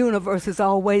 the universe is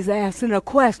always asking a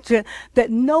question that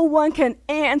no one can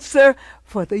answer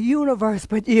for the universe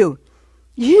but you.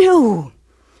 You.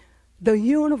 The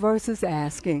universe is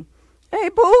asking, hey,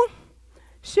 boo,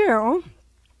 Cheryl,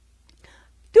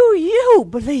 do you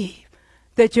believe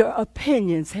that your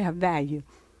opinions have value?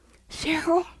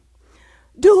 Cheryl,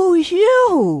 do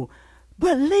you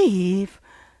believe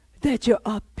that your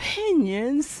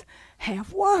opinions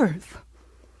have worth?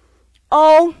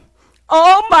 Oh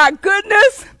my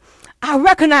goodness. I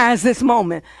recognize this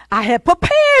moment. I had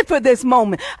prepared for this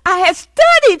moment. I had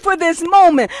studied for this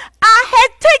moment. I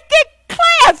had taken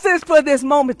classes for this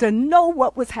moment to know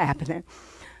what was happening.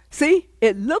 See,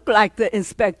 it looked like the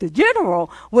Inspector General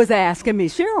was asking me,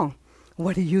 Cheryl,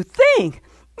 what do you think?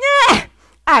 Yeah,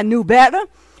 I knew better.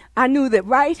 I knew that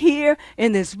right here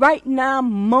in this right now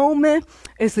moment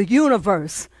is the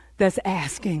universe that's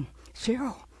asking,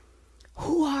 Cheryl,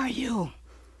 who are you?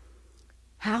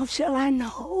 How shall I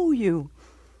know you?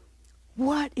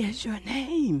 What is your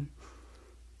name?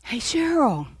 Hey,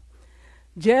 Cheryl,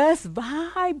 just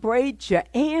vibrate your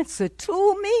answer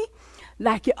to me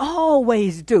like you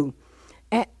always do,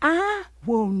 and I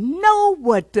will know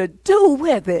what to do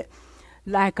with it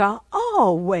like I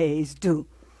always do.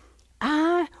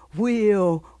 I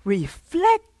will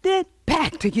reflect it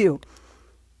back to you.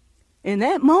 In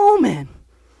that moment,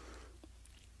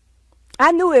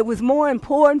 I knew it was more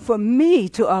important for me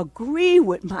to agree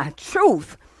with my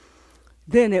truth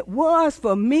than it was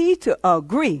for me to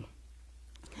agree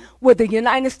with the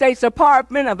United States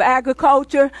Department of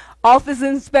Agriculture Office of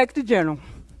Inspector General.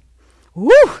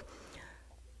 Woo!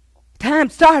 Time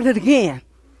started again.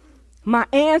 My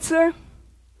answer,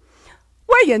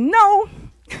 well, you know,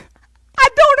 I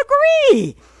don't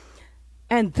agree.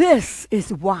 And this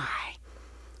is why.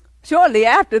 Shortly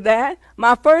after that,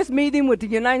 my first meeting with the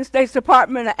United States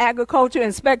Department of Agriculture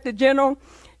Inspector General,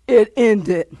 it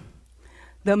ended.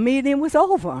 The meeting was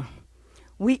over.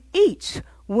 We each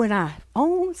went our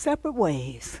own separate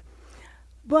ways.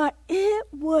 But it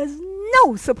was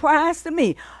no surprise to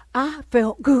me. I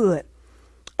felt good.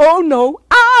 Oh, no,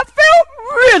 I felt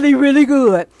really, really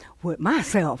good with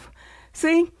myself.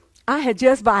 See, I had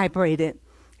just vibrated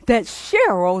that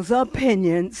Cheryl's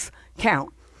opinions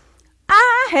count.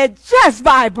 I had just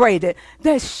vibrated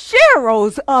that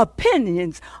Cheryl's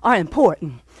opinions are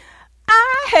important.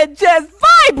 I had just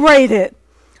vibrated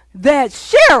that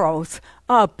Cheryl's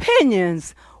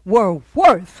opinions were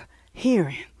worth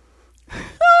hearing.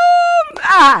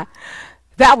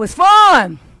 That was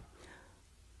fun.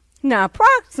 Now,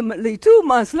 approximately 2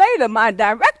 months later, my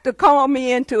director called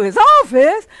me into his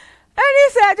office, and he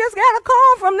said, I just got a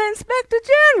call from the Inspector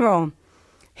General.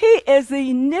 He is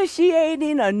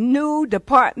initiating a new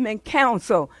department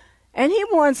council, and he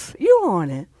wants you on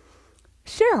it.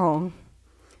 Cheryl,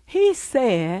 he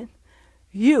said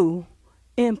you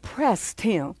impressed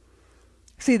him.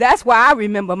 See, that's why I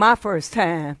remember my first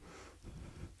time.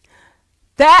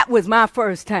 That was my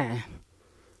first time.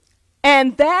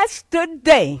 And that's the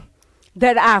day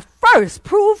that I first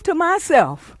proved to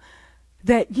myself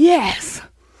that, yes,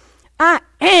 I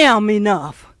am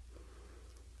enough.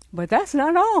 But that's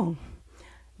not all.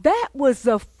 That was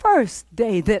the first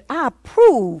day that I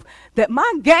proved that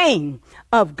my game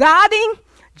of Godding,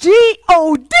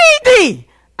 Godding,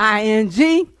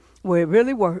 well, it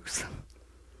really works.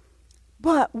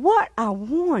 But what I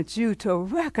want you to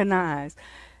recognize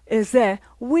is that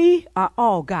we are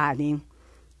all Godding,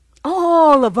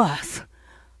 all of us.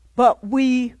 But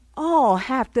we all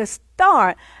have to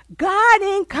start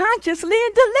Godding consciously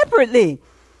and deliberately.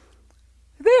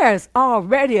 There's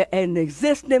already an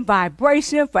existing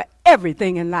vibration for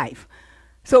everything in life.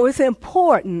 So it's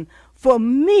important for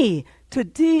me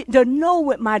to know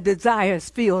what my desires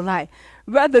feel like,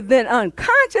 rather than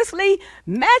unconsciously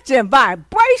matching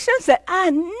vibrations that I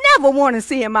never want to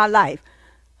see in my life.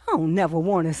 I don't never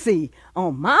want to see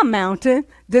on my mountain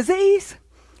disease,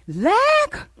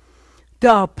 lack,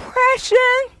 depression,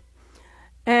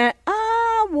 and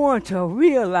I want to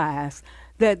realize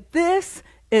that this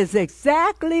is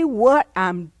exactly what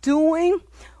I'm doing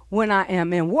when I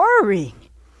am in worry,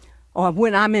 or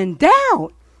when I'm in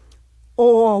doubt,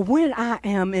 or when I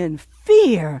am in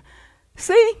fear.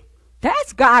 See,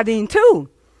 that's Godding too.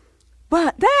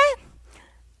 But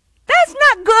that's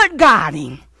not good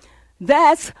Godding.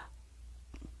 That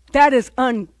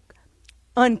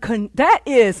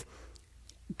is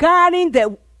Godding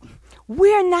that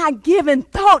we're not giving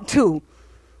thought to.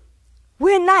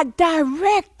 We're not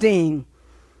directing.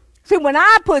 See, when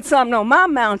I put something on my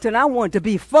mountain, I want it to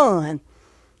be fun.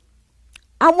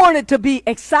 I want it to be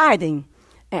exciting.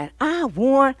 And I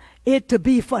want it to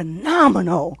be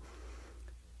phenomenal.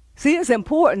 See, it's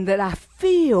important that I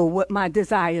feel what my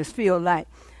desires feel like.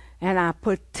 And I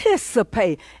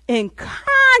participate in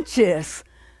conscious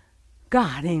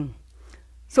Godding.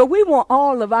 So we want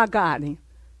all of our Godding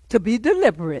to be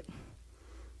deliberate.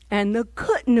 And the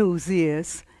good news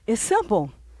is, it's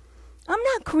simple. I'm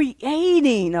not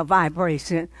creating a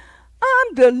vibration.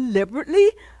 I'm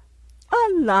deliberately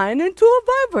aligning to a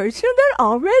vibration that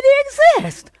already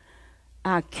exists.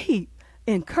 I keep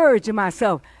encouraging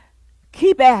myself.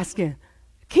 Keep asking,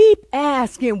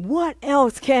 what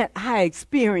else can I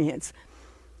experience?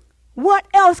 What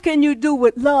else can you do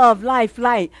with love, life,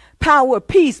 light, power,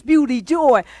 peace, beauty,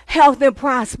 joy, health, and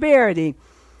prosperity?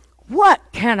 What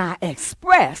can I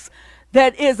express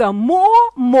that is a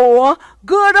more,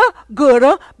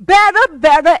 gooder,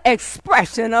 better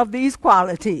expression of these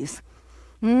qualities?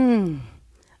 I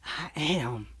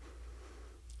am.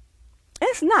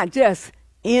 It's not just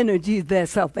energy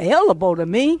that's available to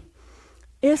me.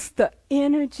 It's the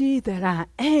energy that I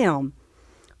am.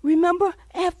 Remember,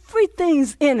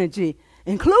 everything's energy,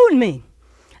 including me.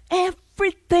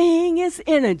 Everything is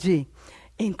energy,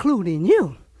 including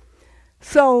you.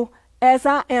 So, as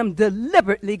I am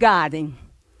deliberately guiding,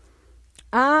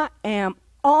 I am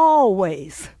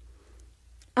always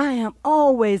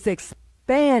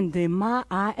expanding my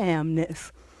I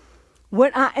amness.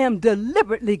 When I am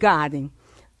deliberately guiding,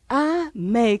 I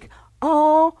make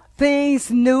all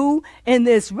things new in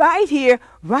this right here,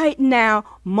 right now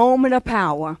moment of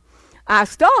power. I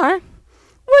start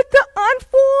with the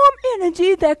unformed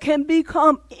energy that can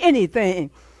become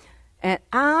anything. And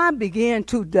I begin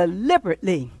to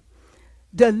deliberately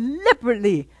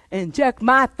inject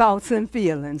my thoughts and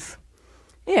feelings.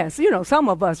 Yes, some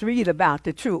of us read about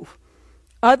the truth.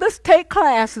 Others take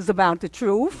classes about the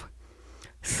truth.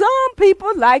 Some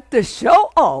people like to show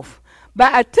off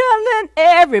by telling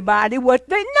everybody what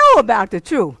they know about the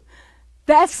truth.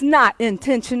 That's not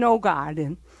intentional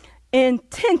guarding.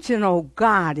 Intentional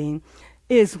guarding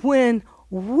is when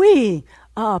we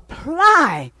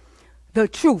apply the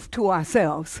truth to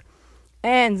ourselves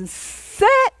and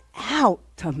set out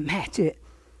to match it.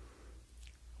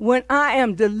 When I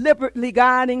am deliberately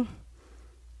guiding,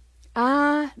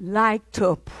 I like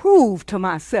to prove to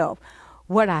myself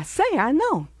what I say I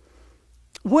know.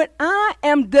 When I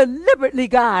am deliberately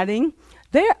guiding,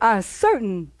 there are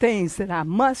certain things that I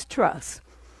must trust.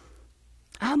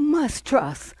 I must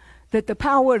trust that the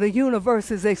power of the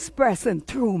universe is expressing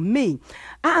through me.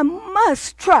 I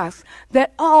must trust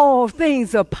that all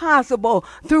things are possible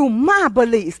through my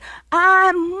beliefs.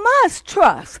 I must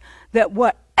trust that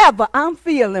whatever I'm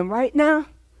feeling right now,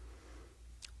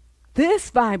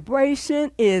 this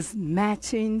vibration is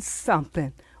matching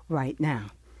something right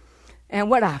now. And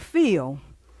what I feel,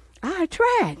 I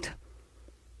attract.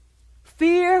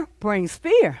 Fear brings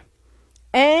fear.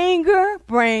 Anger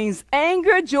brings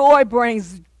anger, joy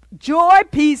brings joy,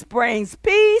 peace brings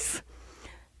peace,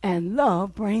 and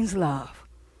love brings love.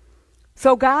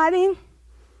 So guiding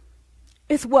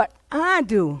is what I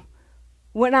do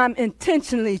when I'm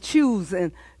intentionally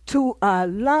choosing to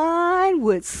align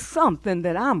with something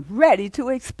that I'm ready to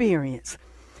experience,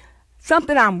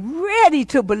 something I'm ready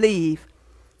to believe,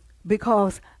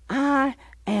 because I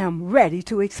am ready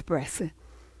to express it.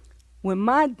 When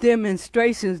my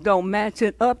demonstrations don't match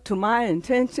it up to my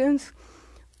intentions,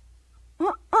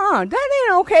 that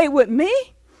ain't okay with me.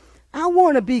 I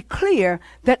want to be clear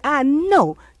that I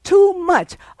know too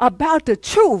much about the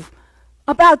truth,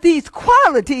 about these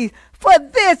qualities, for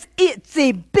this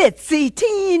itsy bitsy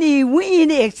teeny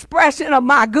weeny expression of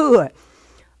my good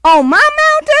on my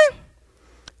mountain.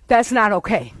 That's not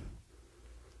okay.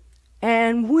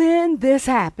 And when this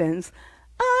happens,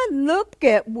 I look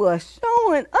at what's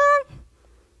showing up.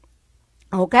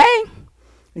 Okay,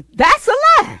 that's a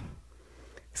lie.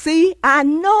 See, I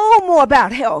know more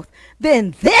about health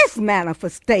than this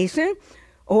manifestation,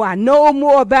 or I know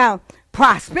more about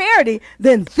prosperity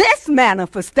than this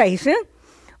manifestation,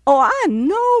 or I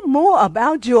know more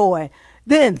about joy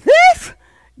than this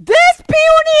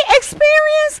puny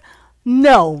experience.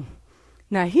 No.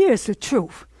 Now here's the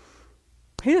truth.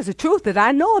 Here's the truth that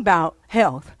I know about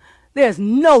health. There's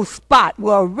no spot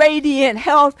where radiant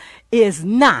health is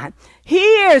not.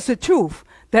 Here's the truth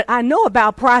that I know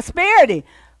about prosperity.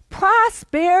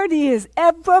 Prosperity is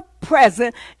ever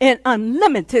present in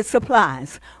unlimited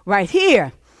supplies right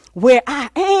here where I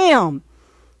am.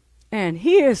 And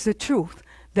here's the truth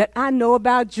that I know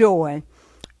about joy.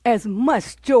 As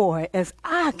much joy as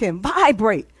I can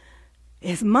vibrate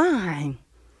is mine.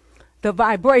 The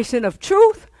vibration of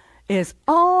truth is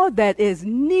all that is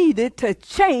needed to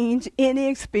change any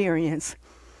experience.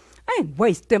 I ain't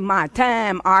wasting my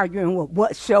time arguing with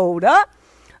what showed up,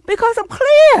 because I'm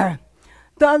clear.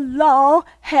 The law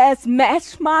has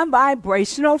matched my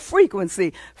vibrational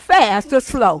frequency, fast or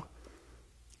slow.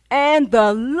 And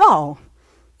the law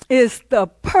is the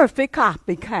perfect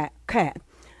copycat.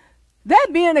 That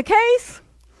being the case,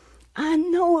 I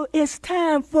know it's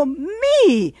time for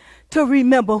me to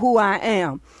remember who I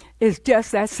am. It's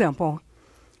just that simple.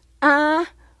 I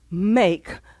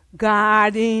make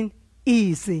guiding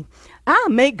easy. I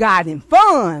make guiding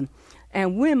fun.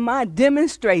 And when my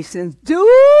demonstrations do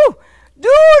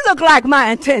look like my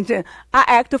intention, I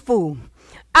act a fool.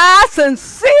 I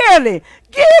sincerely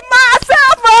give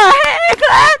myself a hand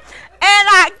clap, and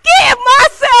I give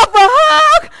myself a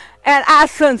hug, and I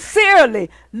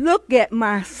sincerely look at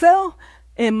myself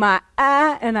in my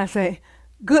eye, and I say,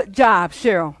 good job,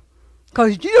 Cheryl,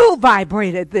 because you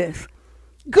vibrated this.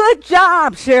 Good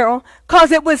job, Cheryl,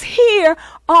 because it was here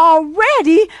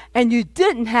already, and you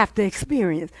didn't have to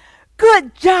experience.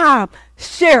 Good job,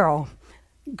 Cheryl.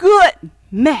 Good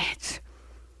match.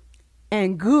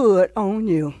 And good on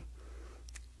you.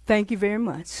 Thank you very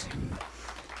much.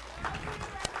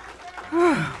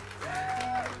 Oh,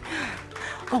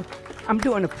 I'm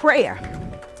doing a prayer.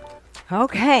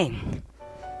 Okay.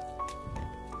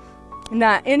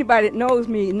 Now, anybody that knows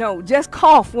me, know, just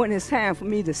cough when it's time for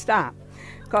me to stop.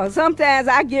 Because sometimes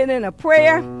I get in a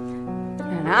prayer,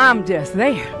 and I'm just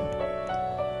there.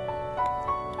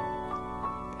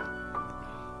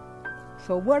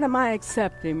 So what am I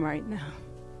accepting right now?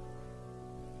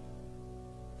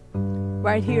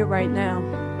 Right here, right now,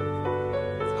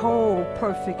 whole,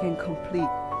 perfect, and complete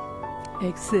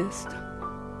exist.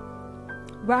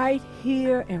 Right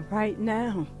here and right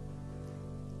now.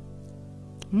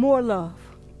 More love,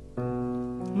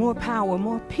 more power,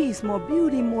 more peace, more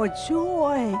beauty, more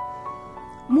joy,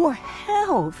 more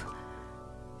health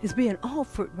is being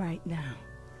offered right now.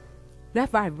 That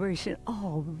vibration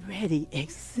already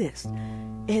exists.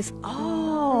 It's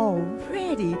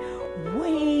already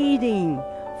waiting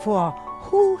for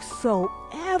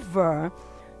whosoever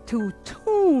to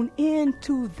tune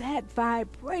into that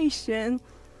vibration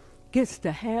gets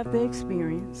to have the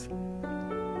experience.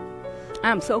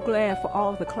 I'm so glad for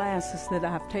all the classes that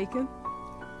I've taken.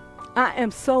 I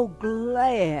am so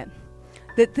glad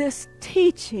that this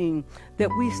teaching that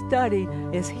we study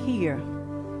is here.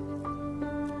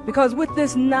 Because with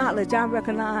this knowledge, I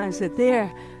recognize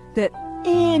that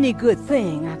any good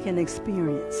thing I can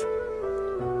experience,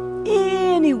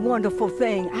 any wonderful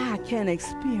thing I can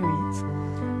experience,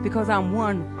 because I'm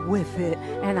one with it,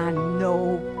 and I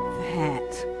know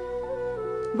that.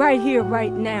 Right here,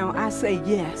 right now, I say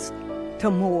yes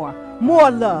to more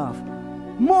love,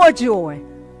 more joy,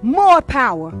 more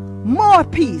power, more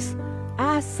peace.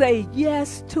 I say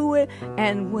yes to it,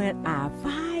 and when I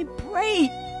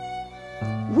vibrate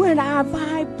when I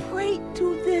vibrate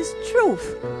to this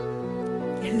truth,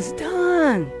 it is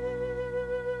done.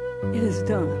 It is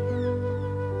done.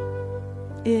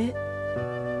 It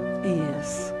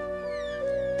is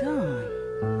done.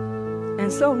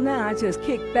 And so now I just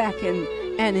kick back and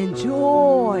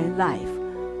enjoy life,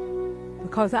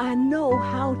 because I know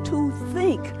how to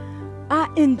think. I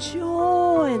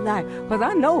enjoy life because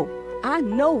I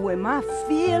know when my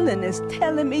feeling is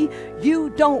telling me you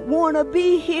don't want to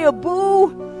be here, boo.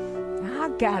 I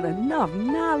got enough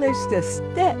knowledge to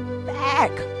step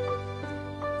back.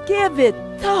 Give it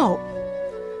thought.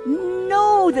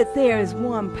 Know that there is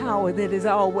one power that is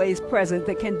always present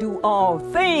that can do all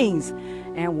things.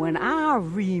 And when I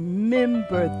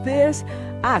remember this,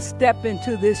 I step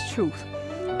into this truth.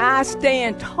 I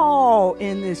stand tall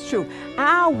in this truth.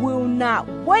 I will not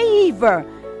waver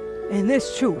in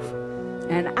this truth.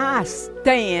 And I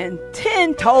stand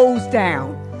 10 toes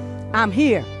down. I'm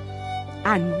here.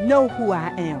 I know who I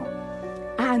am.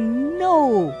 I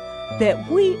know that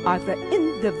we are the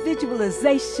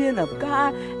individualization of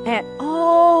God, and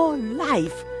all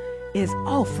life is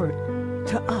offered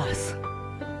to us.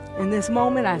 In this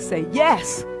moment, I say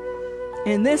yes.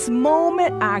 In this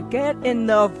moment, I get in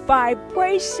the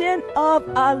vibration of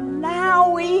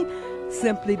allowing,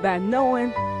 simply by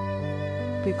knowing,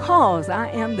 because I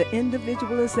am the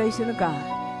individualization of God.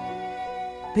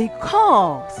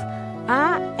 Because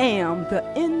I am the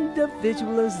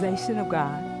individualization of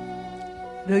God.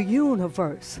 The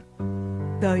universe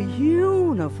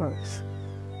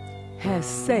has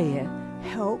said,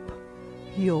 help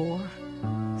yourself.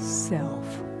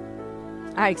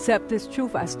 I accept this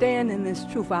truth. I stand in this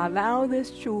truth. I allow this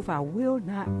truth. I will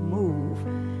not move.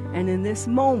 And in this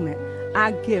moment,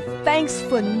 I give thanks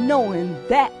for knowing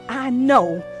that I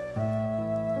know.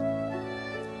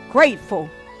 Grateful.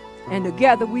 And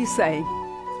together we say,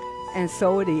 and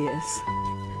so it is.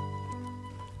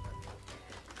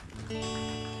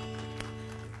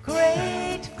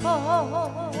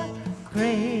 Grateful,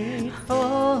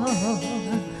 grateful,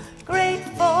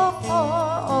 grateful for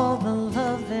all the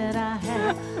love that I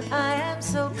have. I am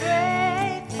so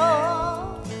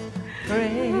grateful,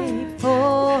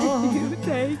 grateful,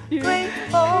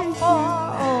 grateful for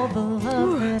all the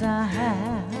love that I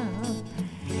have.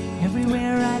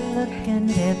 Everywhere I look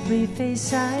and every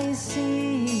face I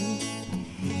see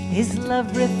is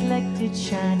love reflected,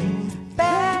 shining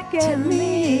back at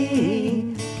me.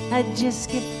 I just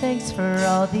give thanks for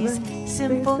all these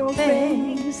simple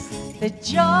things, the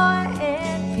joy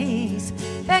and peace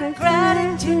that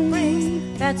gratitude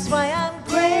brings. That's why I'm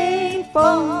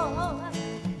grateful,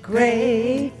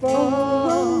 grateful,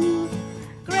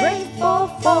 grateful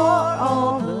for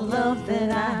all the love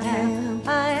that I have.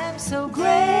 I am so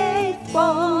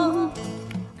grateful,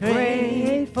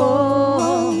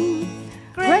 grateful,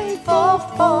 grateful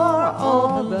for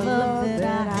all the love that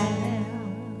I have.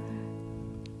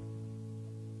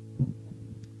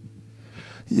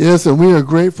 Yes, and we are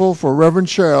grateful for Reverend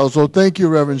Cheryl. So thank you,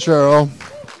 Reverend Cheryl.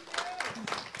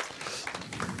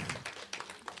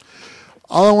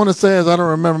 All I want to say is I don't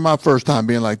remember my first time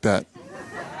being like that.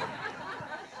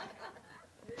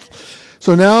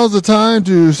 So now is the time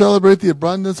to celebrate the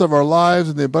abundance of our lives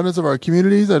and the abundance of our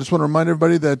communities. I just want to remind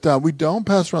everybody that we don't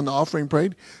pass around the offering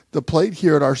plate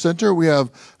here at our center. We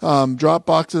have drop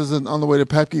boxes on the way to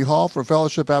Papke Hall for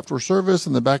fellowship after service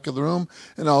in the back of the room,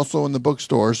 and also in the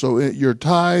bookstore. So your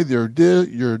tithe, your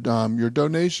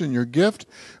donation, your gift,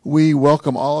 we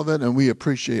welcome all of it and we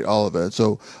appreciate all of it.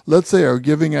 So let's say our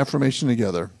giving affirmation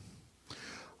together.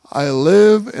 I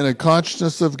live in a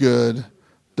consciousness of good.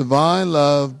 Divine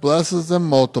love blesses and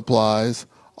multiplies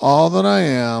all that I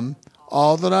am,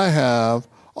 all that I have,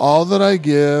 all that I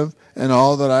give, and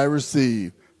all that I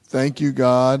receive. Thank you,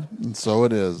 God, and so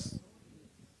it is.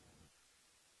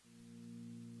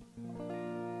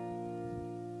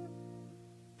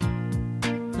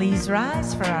 Please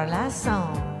rise for our last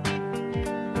song.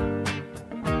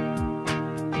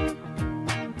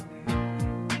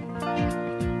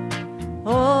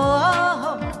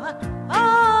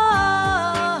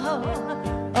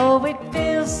 Oh, it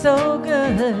feels so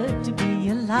good to be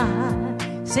alive.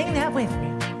 Sing that with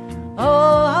me.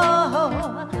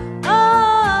 Oh,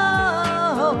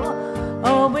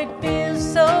 it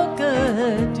feels so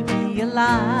good to be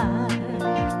alive.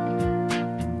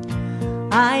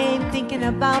 I ain't thinking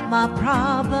about my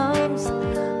problems.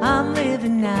 I'm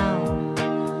living now.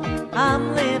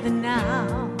 I'm living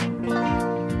now.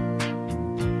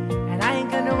 And I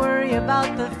ain't gonna worry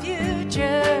about the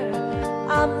future.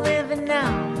 I'm living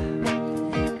now.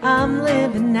 I'm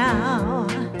living now.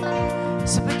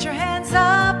 So put your hands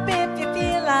up if you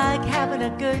feel like having a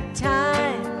good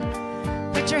time.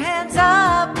 Put your hands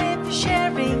up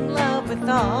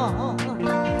all.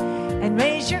 And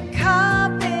raise your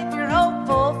cup if you're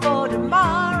hopeful for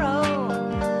tomorrow.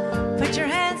 Put your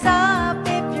hands up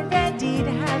if you're ready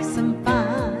to have some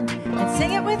fun. And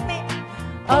sing it with me.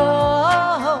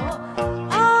 Oh,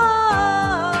 oh,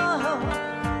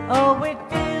 oh, it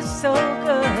feels so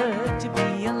good to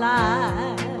be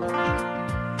alive.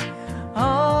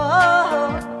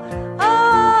 Oh,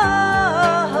 oh,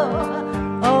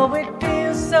 oh, it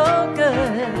feels so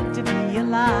good to be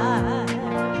alive.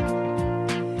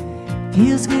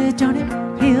 Feels good, don't it?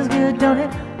 Feels good, don't it?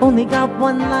 Only got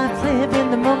one life, live in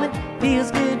the moment.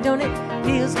 Feels good, don't it?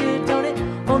 Feels good, don't it?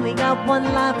 Only got one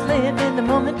life, live in the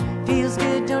moment. Feels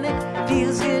good, don't it?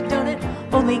 Feels good, don't it?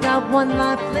 Only got one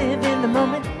life, live in the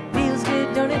moment. Feels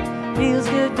good, don't it? Feels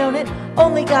good, don't it?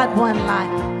 Only got one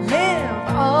life, live.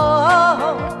 Oh,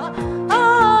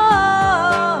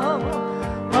 oh,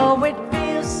 oh, it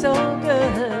feels so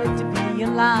good to be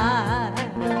alive.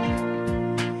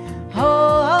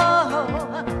 Oh,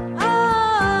 oh,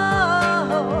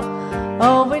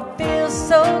 oh, it feels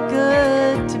so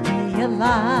good to be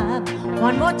alive.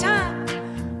 One more time.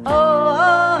 Oh,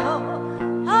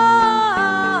 oh,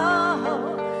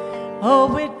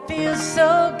 oh, it feels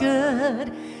so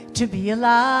good to be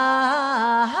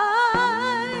alive.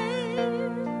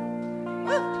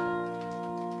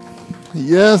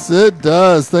 Yes, it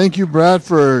does. Thank you,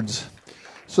 Bradfords.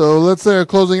 So let's say our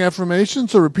closing affirmation.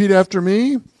 So repeat after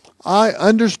me. I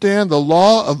understand the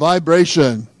law of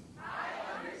vibration.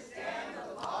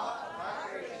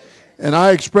 And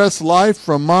I express life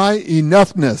from my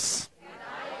enoughness.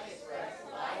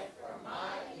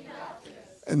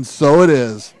 And so it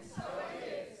is.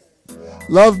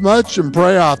 Love much and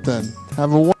pray often.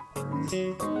 Have a wonderful